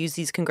oftentimes they use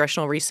these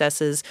congressional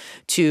recesses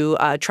to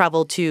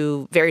travel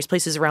to various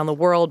places around the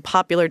world,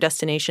 popular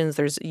destinations.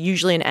 There's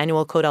usually an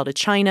annual CODEL to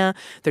China.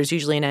 There's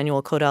usually an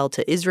annual CODEL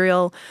to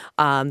Israel.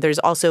 There's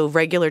also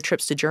regular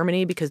trips to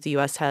Germany because the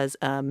U.S. has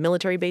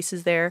military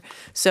bases there.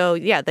 So,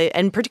 yeah,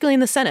 and particularly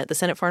in the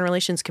Senate Foreign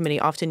Relations Committee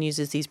often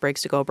uses these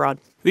breaks to go abroad.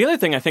 The other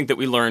thing I think that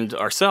we learned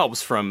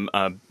ourselves from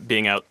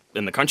being out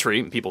in the country,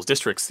 in people's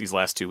districts these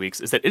last 2 weeks,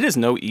 is that it is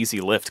no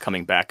easy lift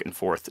coming back and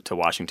forth to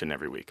Washington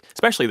every week,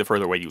 especially the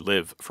further away you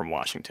live from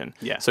Washington.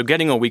 Yeah. So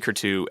getting a week or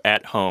two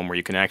at home where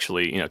you can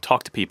actually,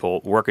 talk to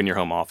people, work in your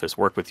home office,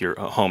 work with your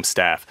home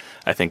staff,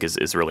 I think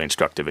is really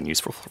instructive and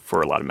useful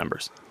for a lot of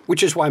members.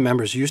 Which is why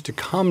members used to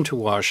come to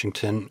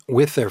Washington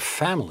with their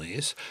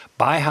families,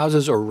 buy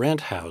houses or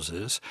rent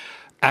houses,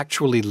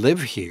 actually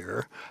live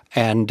here,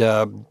 and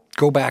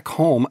go back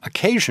home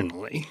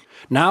occasionally.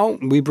 Now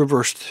we've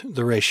reversed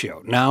the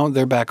ratio. Now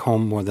they're back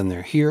home more than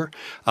they're here.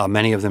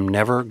 Many of them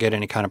never get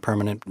any kind of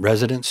permanent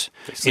residence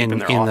in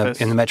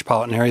the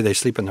metropolitan area. They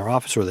sleep in their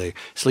office, or they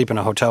sleep in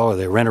a hotel, or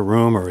they rent a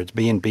room, or it's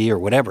B&B or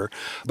whatever.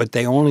 But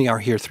they only are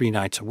here 3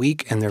 nights a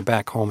week, and they're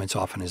back home as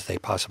often as they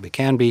possibly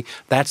can be.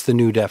 That's the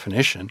new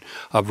definition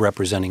of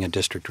representing a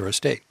district or a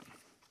state.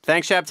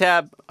 Thanks,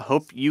 Shabtab.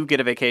 Hope you get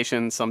a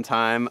vacation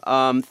sometime.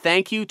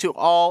 Thank you to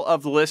all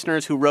of the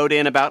listeners who wrote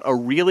in about a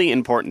really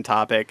important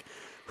topic.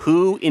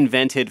 Who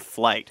invented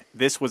flight?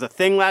 This was a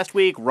thing last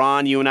week.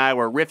 Ron, you and I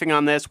were riffing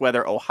on this,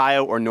 whether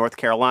Ohio or North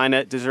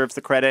Carolina deserves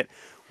the credit.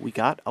 We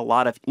got a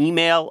lot of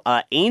email.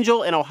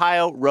 Angel in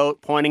Ohio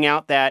wrote pointing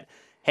out that,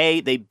 hey,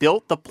 they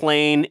built the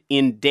plane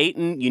in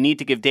Dayton. You need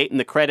to give Dayton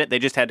the credit. They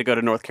just had to go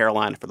to North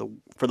Carolina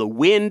for the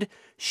wind.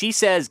 She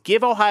says,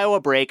 give Ohio a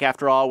break.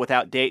 After all,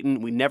 without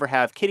Dayton, we never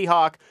have Kitty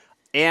Hawk.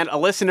 And a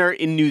listener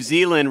in New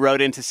Zealand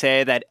wrote in to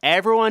say that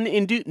everyone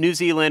in New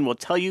Zealand will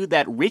tell you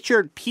that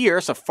Richard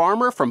Pierce, a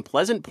farmer from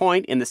Pleasant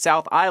Point in the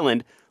South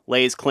Island,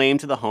 lays claim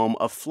to the home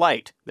of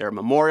flight. There are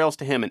memorials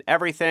to him and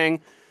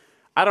everything.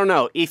 I don't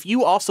know. If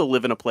you also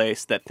live in a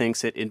place that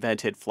thinks it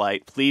invented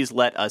flight, please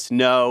let us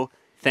know.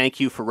 Thank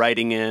you for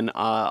writing in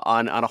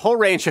on a whole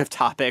range of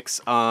topics.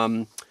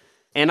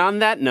 And on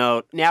that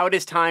note, now it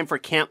is time for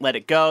Can't Let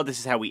It Go. This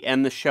is how we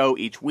end the show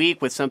each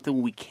week with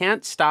something we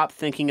can't stop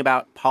thinking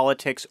about,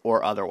 politics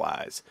or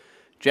otherwise.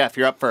 Jeff,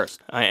 you're up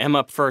first. I am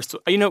up first.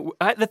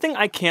 The thing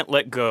I can't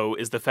let go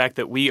is the fact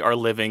that we are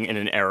living in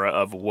an era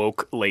of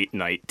woke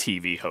late-night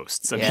TV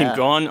hosts. I mean,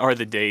 gone are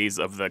the days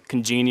of the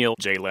congenial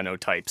Jay Leno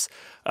types.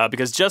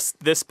 Because just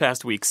this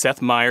past week,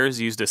 Seth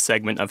Meyers used a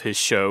segment of his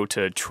show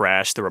to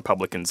trash the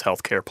Republicans'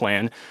 health care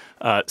plan.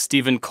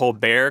 Stephen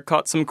Colbert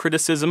caught some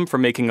criticism for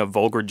making a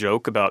vulgar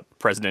joke about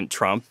President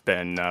Trump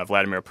and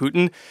Vladimir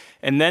Putin.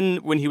 And then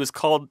when he was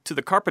called to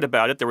the carpet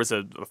about it, there was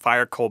a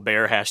Fire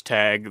Colbert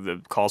hashtag,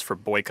 the calls for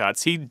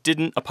boycotts. He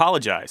didn't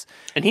apologize.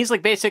 And he's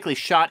basically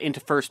shot into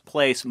first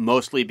place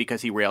mostly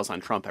because he rails on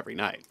Trump every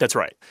night. That's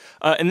right.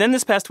 And then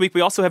this past week,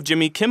 we also have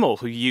Jimmy Kimmel,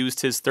 who used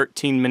his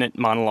 13-minute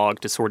monologue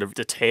to sort of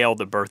detail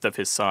the birth of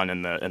his son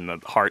and the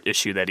heart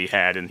issue that he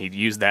had. And he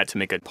used that to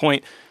make a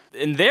point.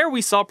 And there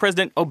we saw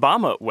President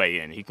Obama weigh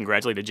in. He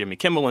congratulated Jimmy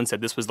Kimmel and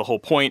said this was the whole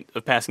point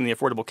of passing the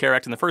Affordable Care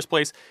Act in the first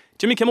place.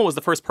 Jimmy Kimmel was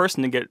the first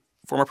person to get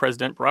former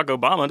President Barack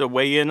Obama to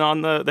weigh in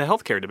on the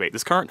healthcare debate,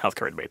 this current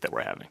healthcare debate that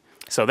we're having.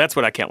 So that's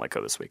what I can't let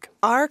go this week.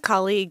 Our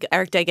colleague,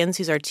 Eric Deggans,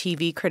 who's our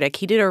TV critic,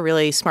 he did a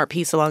really smart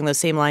piece along those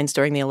same lines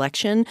during the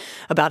election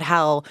about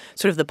how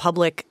sort of the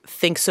public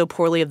thinks so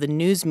poorly of the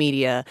news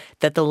media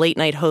that the late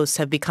night hosts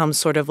have become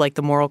sort of like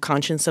the moral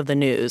conscience of the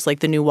news, like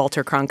the new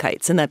Walter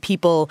Cronkites, and that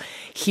people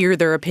hear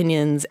their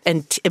opinions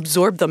and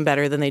absorb them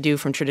better than they do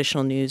from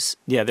traditional news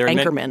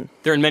anchormen.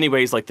 They're in many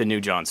ways like the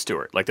new Jon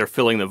Stewart. Like they're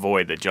filling the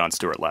void that Jon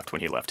Stewart left when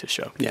he left his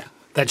show. Yeah.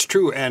 That's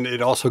true, and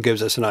it also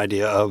gives us an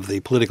idea of the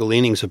political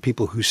leanings of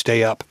people who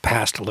stay up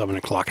past 11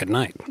 o'clock at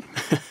night.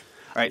 All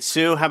right,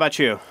 Sue, how about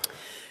you?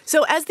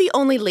 So as the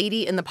only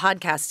lady in the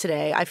podcast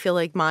today, I feel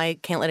like my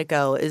Can't Let It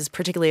Go is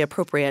particularly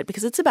appropriate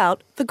because it's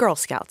about the Girl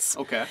Scouts.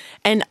 Okay.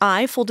 And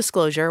I, full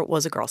disclosure,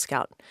 was a Girl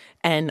Scout.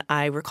 And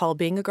I recall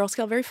being a Girl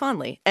Scout very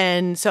fondly.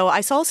 And so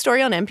I saw a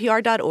story on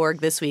NPR.org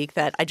this week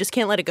that I just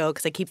can't let it go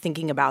because I keep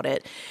thinking about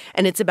it.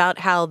 And it's about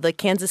how the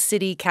Kansas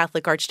City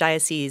Catholic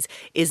Archdiocese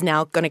is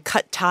now going to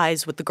cut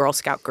ties with the Girl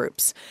Scout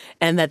groups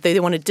and that they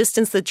want to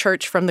distance the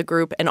church from the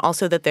group and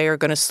also that they are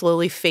going to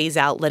slowly phase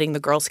out letting the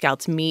Girl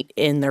Scouts meet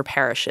in their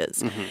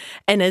parishes. Mm-hmm.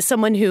 And as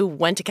someone who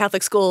went to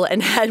Catholic school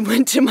and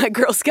went to my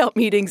Girl Scout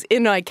meetings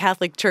in my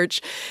Catholic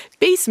church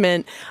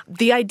basement,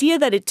 the idea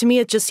that to me,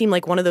 it just seemed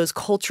like one of those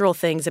cultural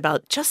things about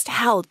just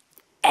how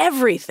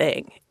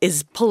everything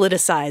is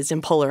politicized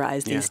and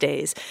polarized these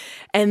days.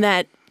 And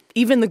that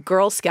even the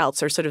Girl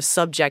Scouts are sort of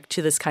subject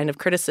to this kind of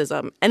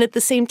criticism. And at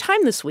the same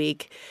time this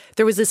week,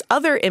 there was this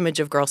other image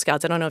of Girl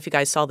Scouts. I don't know if you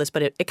guys saw this,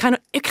 but it kind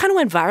of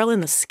went viral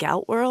in the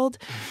Scout world.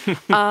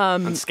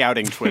 On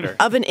Scouting Twitter.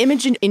 Of an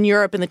image in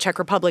Europe, in the Czech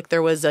Republic,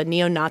 there was a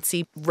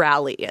neo-Nazi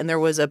rally, and there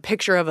was a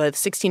picture of a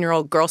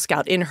 16-year-old Girl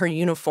Scout in her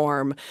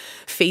uniform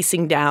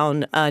facing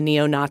down a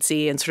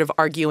neo-Nazi and sort of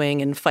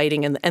arguing and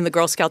fighting, and the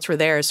Girl Scouts were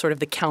there as sort of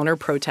the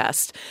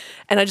counter-protest.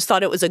 And I just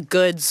thought it was a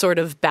good sort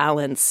of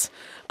balance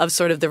of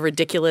sort of the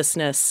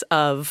ridiculousness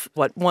of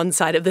what one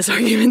side of this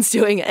argument's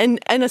doing and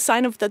a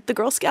sign of that the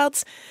Girl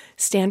Scouts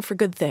stand for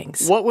good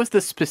things. What was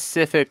the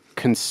specific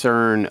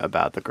concern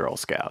about the Girl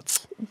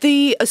Scouts?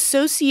 The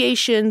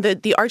association, the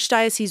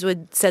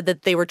Archdiocese said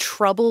that they were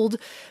troubled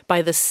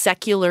by the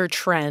secular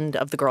trend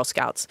of the Girl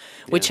Scouts,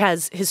 which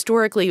has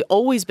historically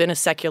always been a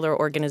secular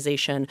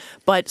organization,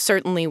 but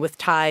certainly with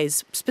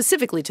ties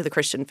specifically to the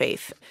Christian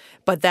faith.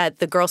 But that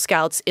the Girl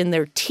Scouts in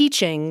their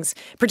teachings,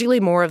 particularly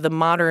more of the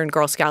modern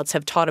Girl Scouts,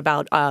 have taught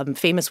about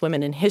famous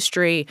women in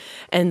history.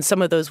 And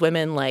some of those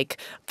women, like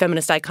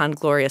feminist icon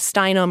Gloria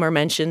Steinem, are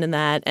mentioned in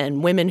that,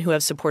 and women who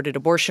have supported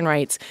abortion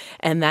rights.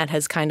 And that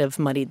has kind of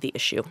muddied the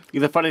issue.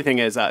 The funny thing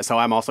is, so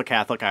I'm also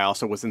Catholic. I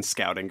also was in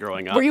Scouting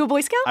growing up. Were you a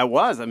Boy Scout? I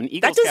was. I'm an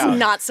Eagle Scout. Scout.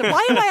 That does not.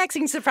 Why am I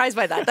acting surprised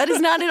by that? That is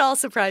not at all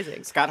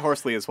surprising. Scott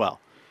Horsley as well.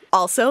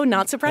 Also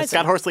not surprising.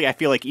 Scott Horsley, I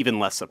feel like even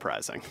less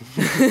surprising.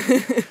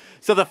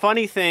 So the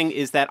funny thing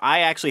is that I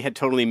actually had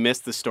totally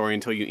missed the story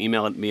until you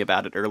emailed me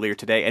about it earlier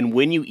today. And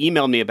when you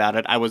emailed me about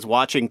it, I was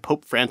watching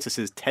Pope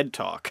Francis's TED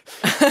Talk.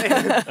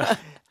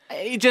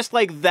 Just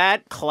like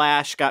that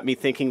clash got me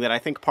thinking that I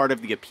think part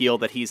of the appeal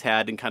that he's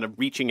had in kind of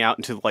reaching out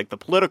into like the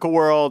political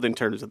world, in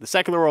terms of the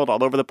secular world,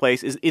 all over the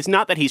place, is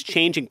not that he's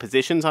changing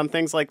positions on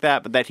things like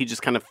that, but that he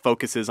just kind of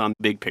focuses on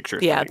big picture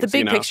things. Yeah, the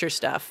big picture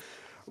stuff.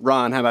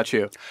 Ron, how about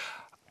you?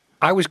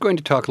 I was going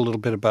to talk a little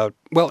bit about,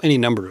 well, any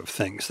number of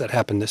things that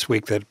happened this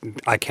week that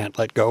I can't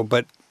let go,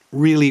 but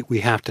really we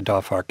have to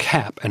doff our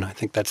cap, and I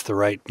think that's the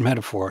right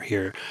metaphor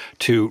here,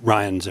 to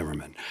Ryan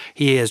Zimmerman.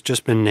 He has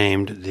just been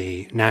named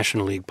the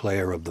National League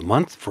Player of the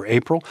Month for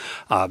April.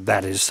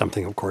 That is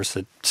something, of course,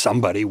 that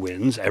somebody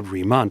wins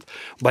every month.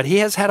 But he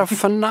has had a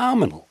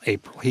phenomenal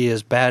April. He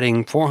is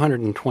batting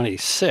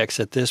 .426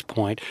 at this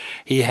point.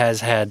 He has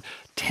had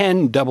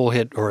 10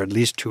 double-hit or at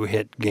least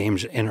two-hit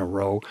games in a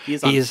row.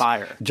 He's on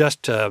fire.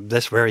 Just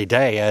this very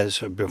day, as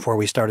before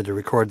we started to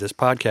record this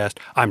podcast,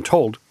 I'm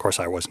told, of course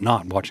I was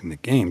not watching the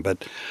game,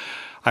 but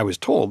I was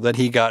told that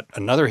he got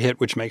another hit,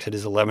 which makes it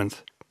his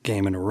 11th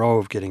game in a row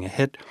of getting a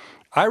hit.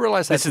 I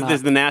realize that's this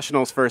is the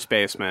Nationals' first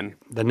baseman.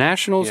 The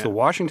Nationals, the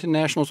Washington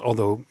Nationals,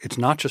 although it's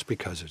not just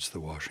because it's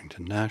the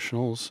Washington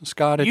Nationals,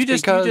 Scott. It's you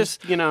just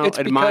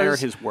admire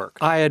his work.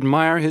 I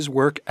admire his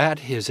work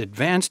at his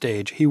advanced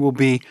age. He will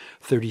be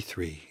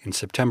 33 in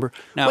September.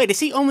 Now, wait, is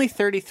he only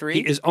 33?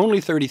 He is only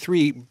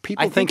 33.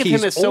 People think of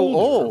he's him as so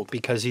old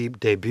because he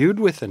debuted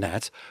with the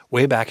Nats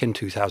way back in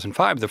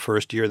 2005, the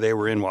first year they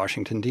were in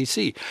Washington,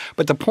 D.C.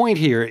 But the point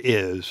here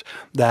is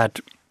that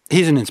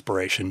he's an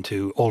inspiration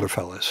to older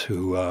fellas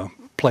who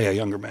play a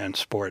younger man's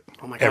sport.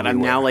 Oh my God, everywhere. I'm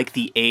now like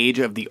the age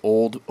of the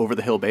old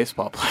over-the-hill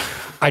baseball player.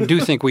 I do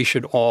think we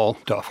should all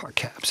doff our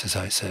caps, as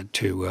I said,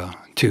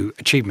 to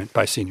achievement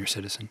by senior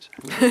citizens.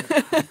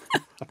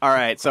 All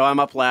right, so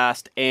I'm up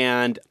last,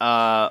 and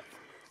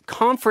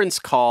conference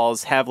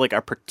calls have like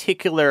a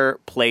particular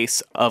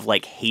place of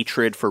like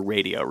hatred for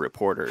radio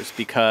reporters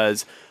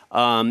because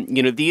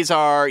these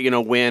are,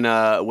 when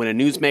a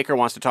newsmaker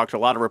wants to talk to a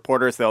lot of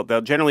reporters,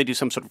 they'll generally do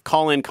some sort of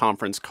call-in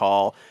conference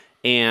call.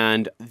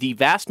 And the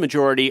vast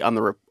majority of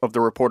the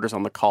reporters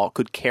on the call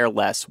could care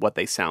less what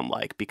they sound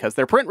like because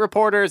they're print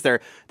reporters, they're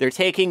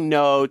taking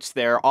notes,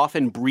 they're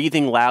often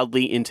breathing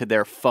loudly into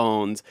their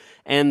phones.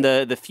 And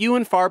the few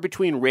and far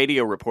between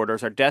radio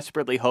reporters are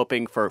desperately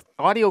hoping for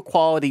audio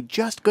quality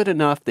just good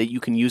enough that you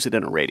can use it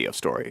in a radio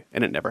story.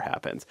 And it never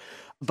happens.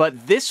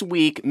 But this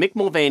week, Mick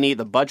Mulvaney,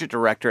 the budget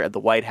director at the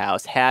White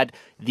House, had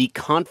the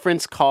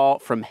conference call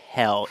from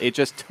hell. It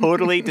just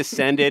totally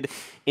descended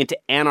into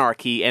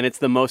anarchy, and it's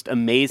the most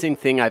amazing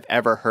thing I've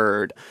ever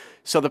heard.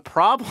 So the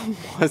problem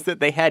was that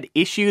they had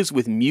issues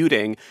with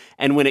muting,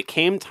 and when it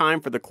came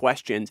time for the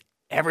questions,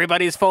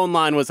 everybody's phone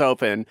line was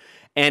open,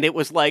 and it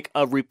was like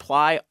a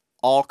reply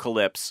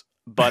all-calypse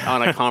but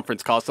on a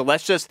conference call. So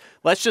let's just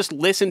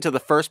listen to the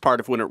first part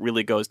of when it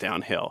really goes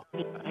downhill.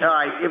 All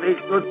right,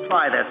 let's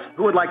try this.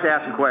 Who would like to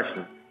ask a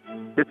question?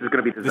 This is going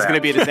to be a disaster. This is going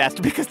to be a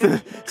disaster because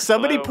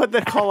somebody put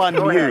the call on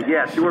Go mute. ahead.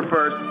 Yes, you were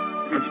first.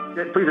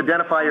 Please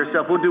identify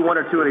yourself. We'll do one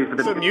or two of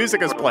these. The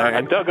music is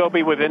playing. Doug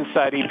Obey with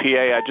Inside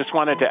EPA. I just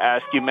wanted to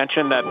ask, you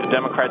mentioned that the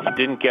Democrats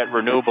didn't get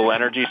renewable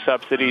energy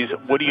subsidies.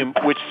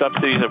 Which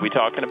subsidies are we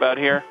talking about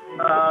here?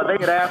 They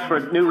had asked for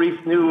new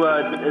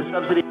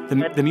subsidies.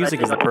 The music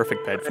is the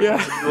perfect bed for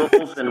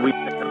renewables, and we...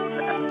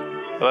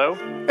 Hello?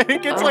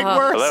 It gets like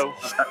worse. Hello?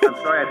 I'm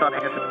sorry, I thought I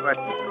answered the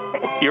question.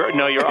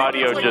 Your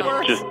audio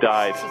just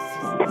died.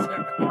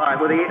 All right,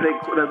 well,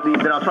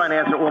 then I'll try and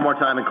answer it one more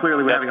time, and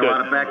clearly we're having a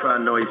lot of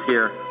background noise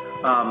here.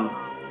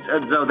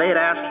 So they had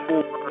asked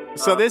for...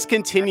 So this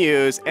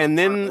continues, and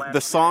then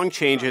the song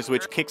changes,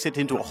 which kicks it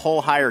into a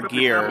whole higher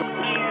gear.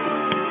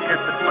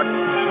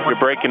 You're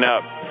breaking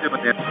up.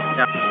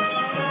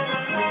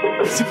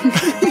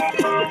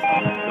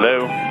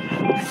 Hello?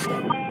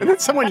 And then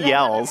someone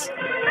yells.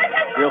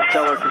 Real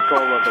stellar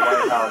control of the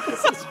White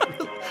House.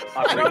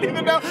 I don't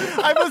even know.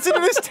 I've listened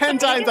to this 10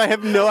 times. I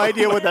have no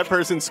idea what that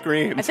person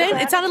screams.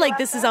 It sounded like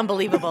this is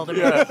unbelievable to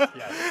me.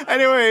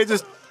 Anyway,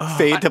 just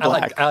fade to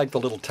black. I like the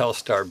little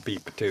Telstar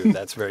beep, too.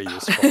 That's very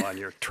useful on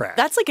your track.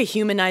 That's like a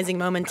humanizing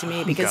moment to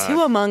me because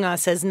who among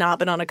us has not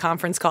been on a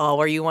conference call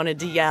where you wanted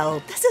to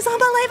yell, "This is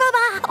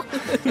unbelievable!"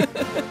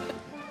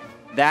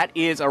 That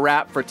is a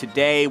wrap for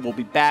today. We'll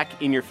be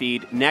back in your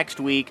feed next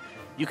week.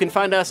 You can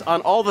find us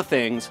on all the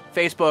things,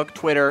 Facebook,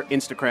 Twitter,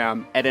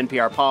 Instagram, at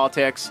NPR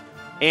Politics.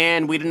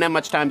 And we didn't have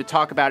much time to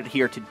talk about it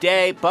here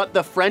today, but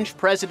the French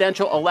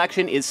presidential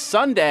election is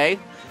Sunday.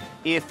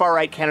 If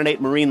far-right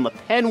candidate Marine Le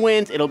Pen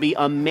wins, it'll be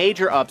a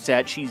major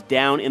upset. She's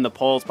down in the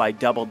polls by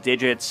double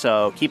digits,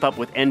 so keep up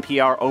with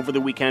NPR over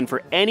the weekend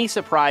for any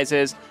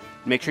surprises.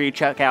 Make sure you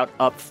check out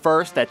Up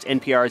First. That's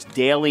NPR's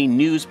daily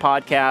news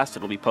podcast.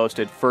 It'll be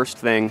posted first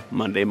thing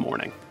Monday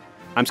morning.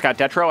 I'm Scott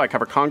Detrow. I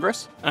cover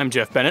Congress. I'm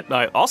Jeff Bennett.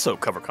 I also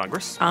cover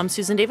Congress. I'm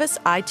Susan Davis.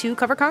 I, too,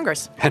 cover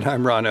Congress. And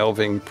I'm Ron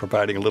Elving,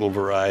 providing a little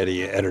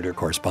variety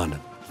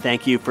editor-correspondent.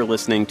 Thank you for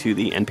listening to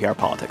the NPR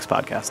Politics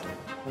Podcast.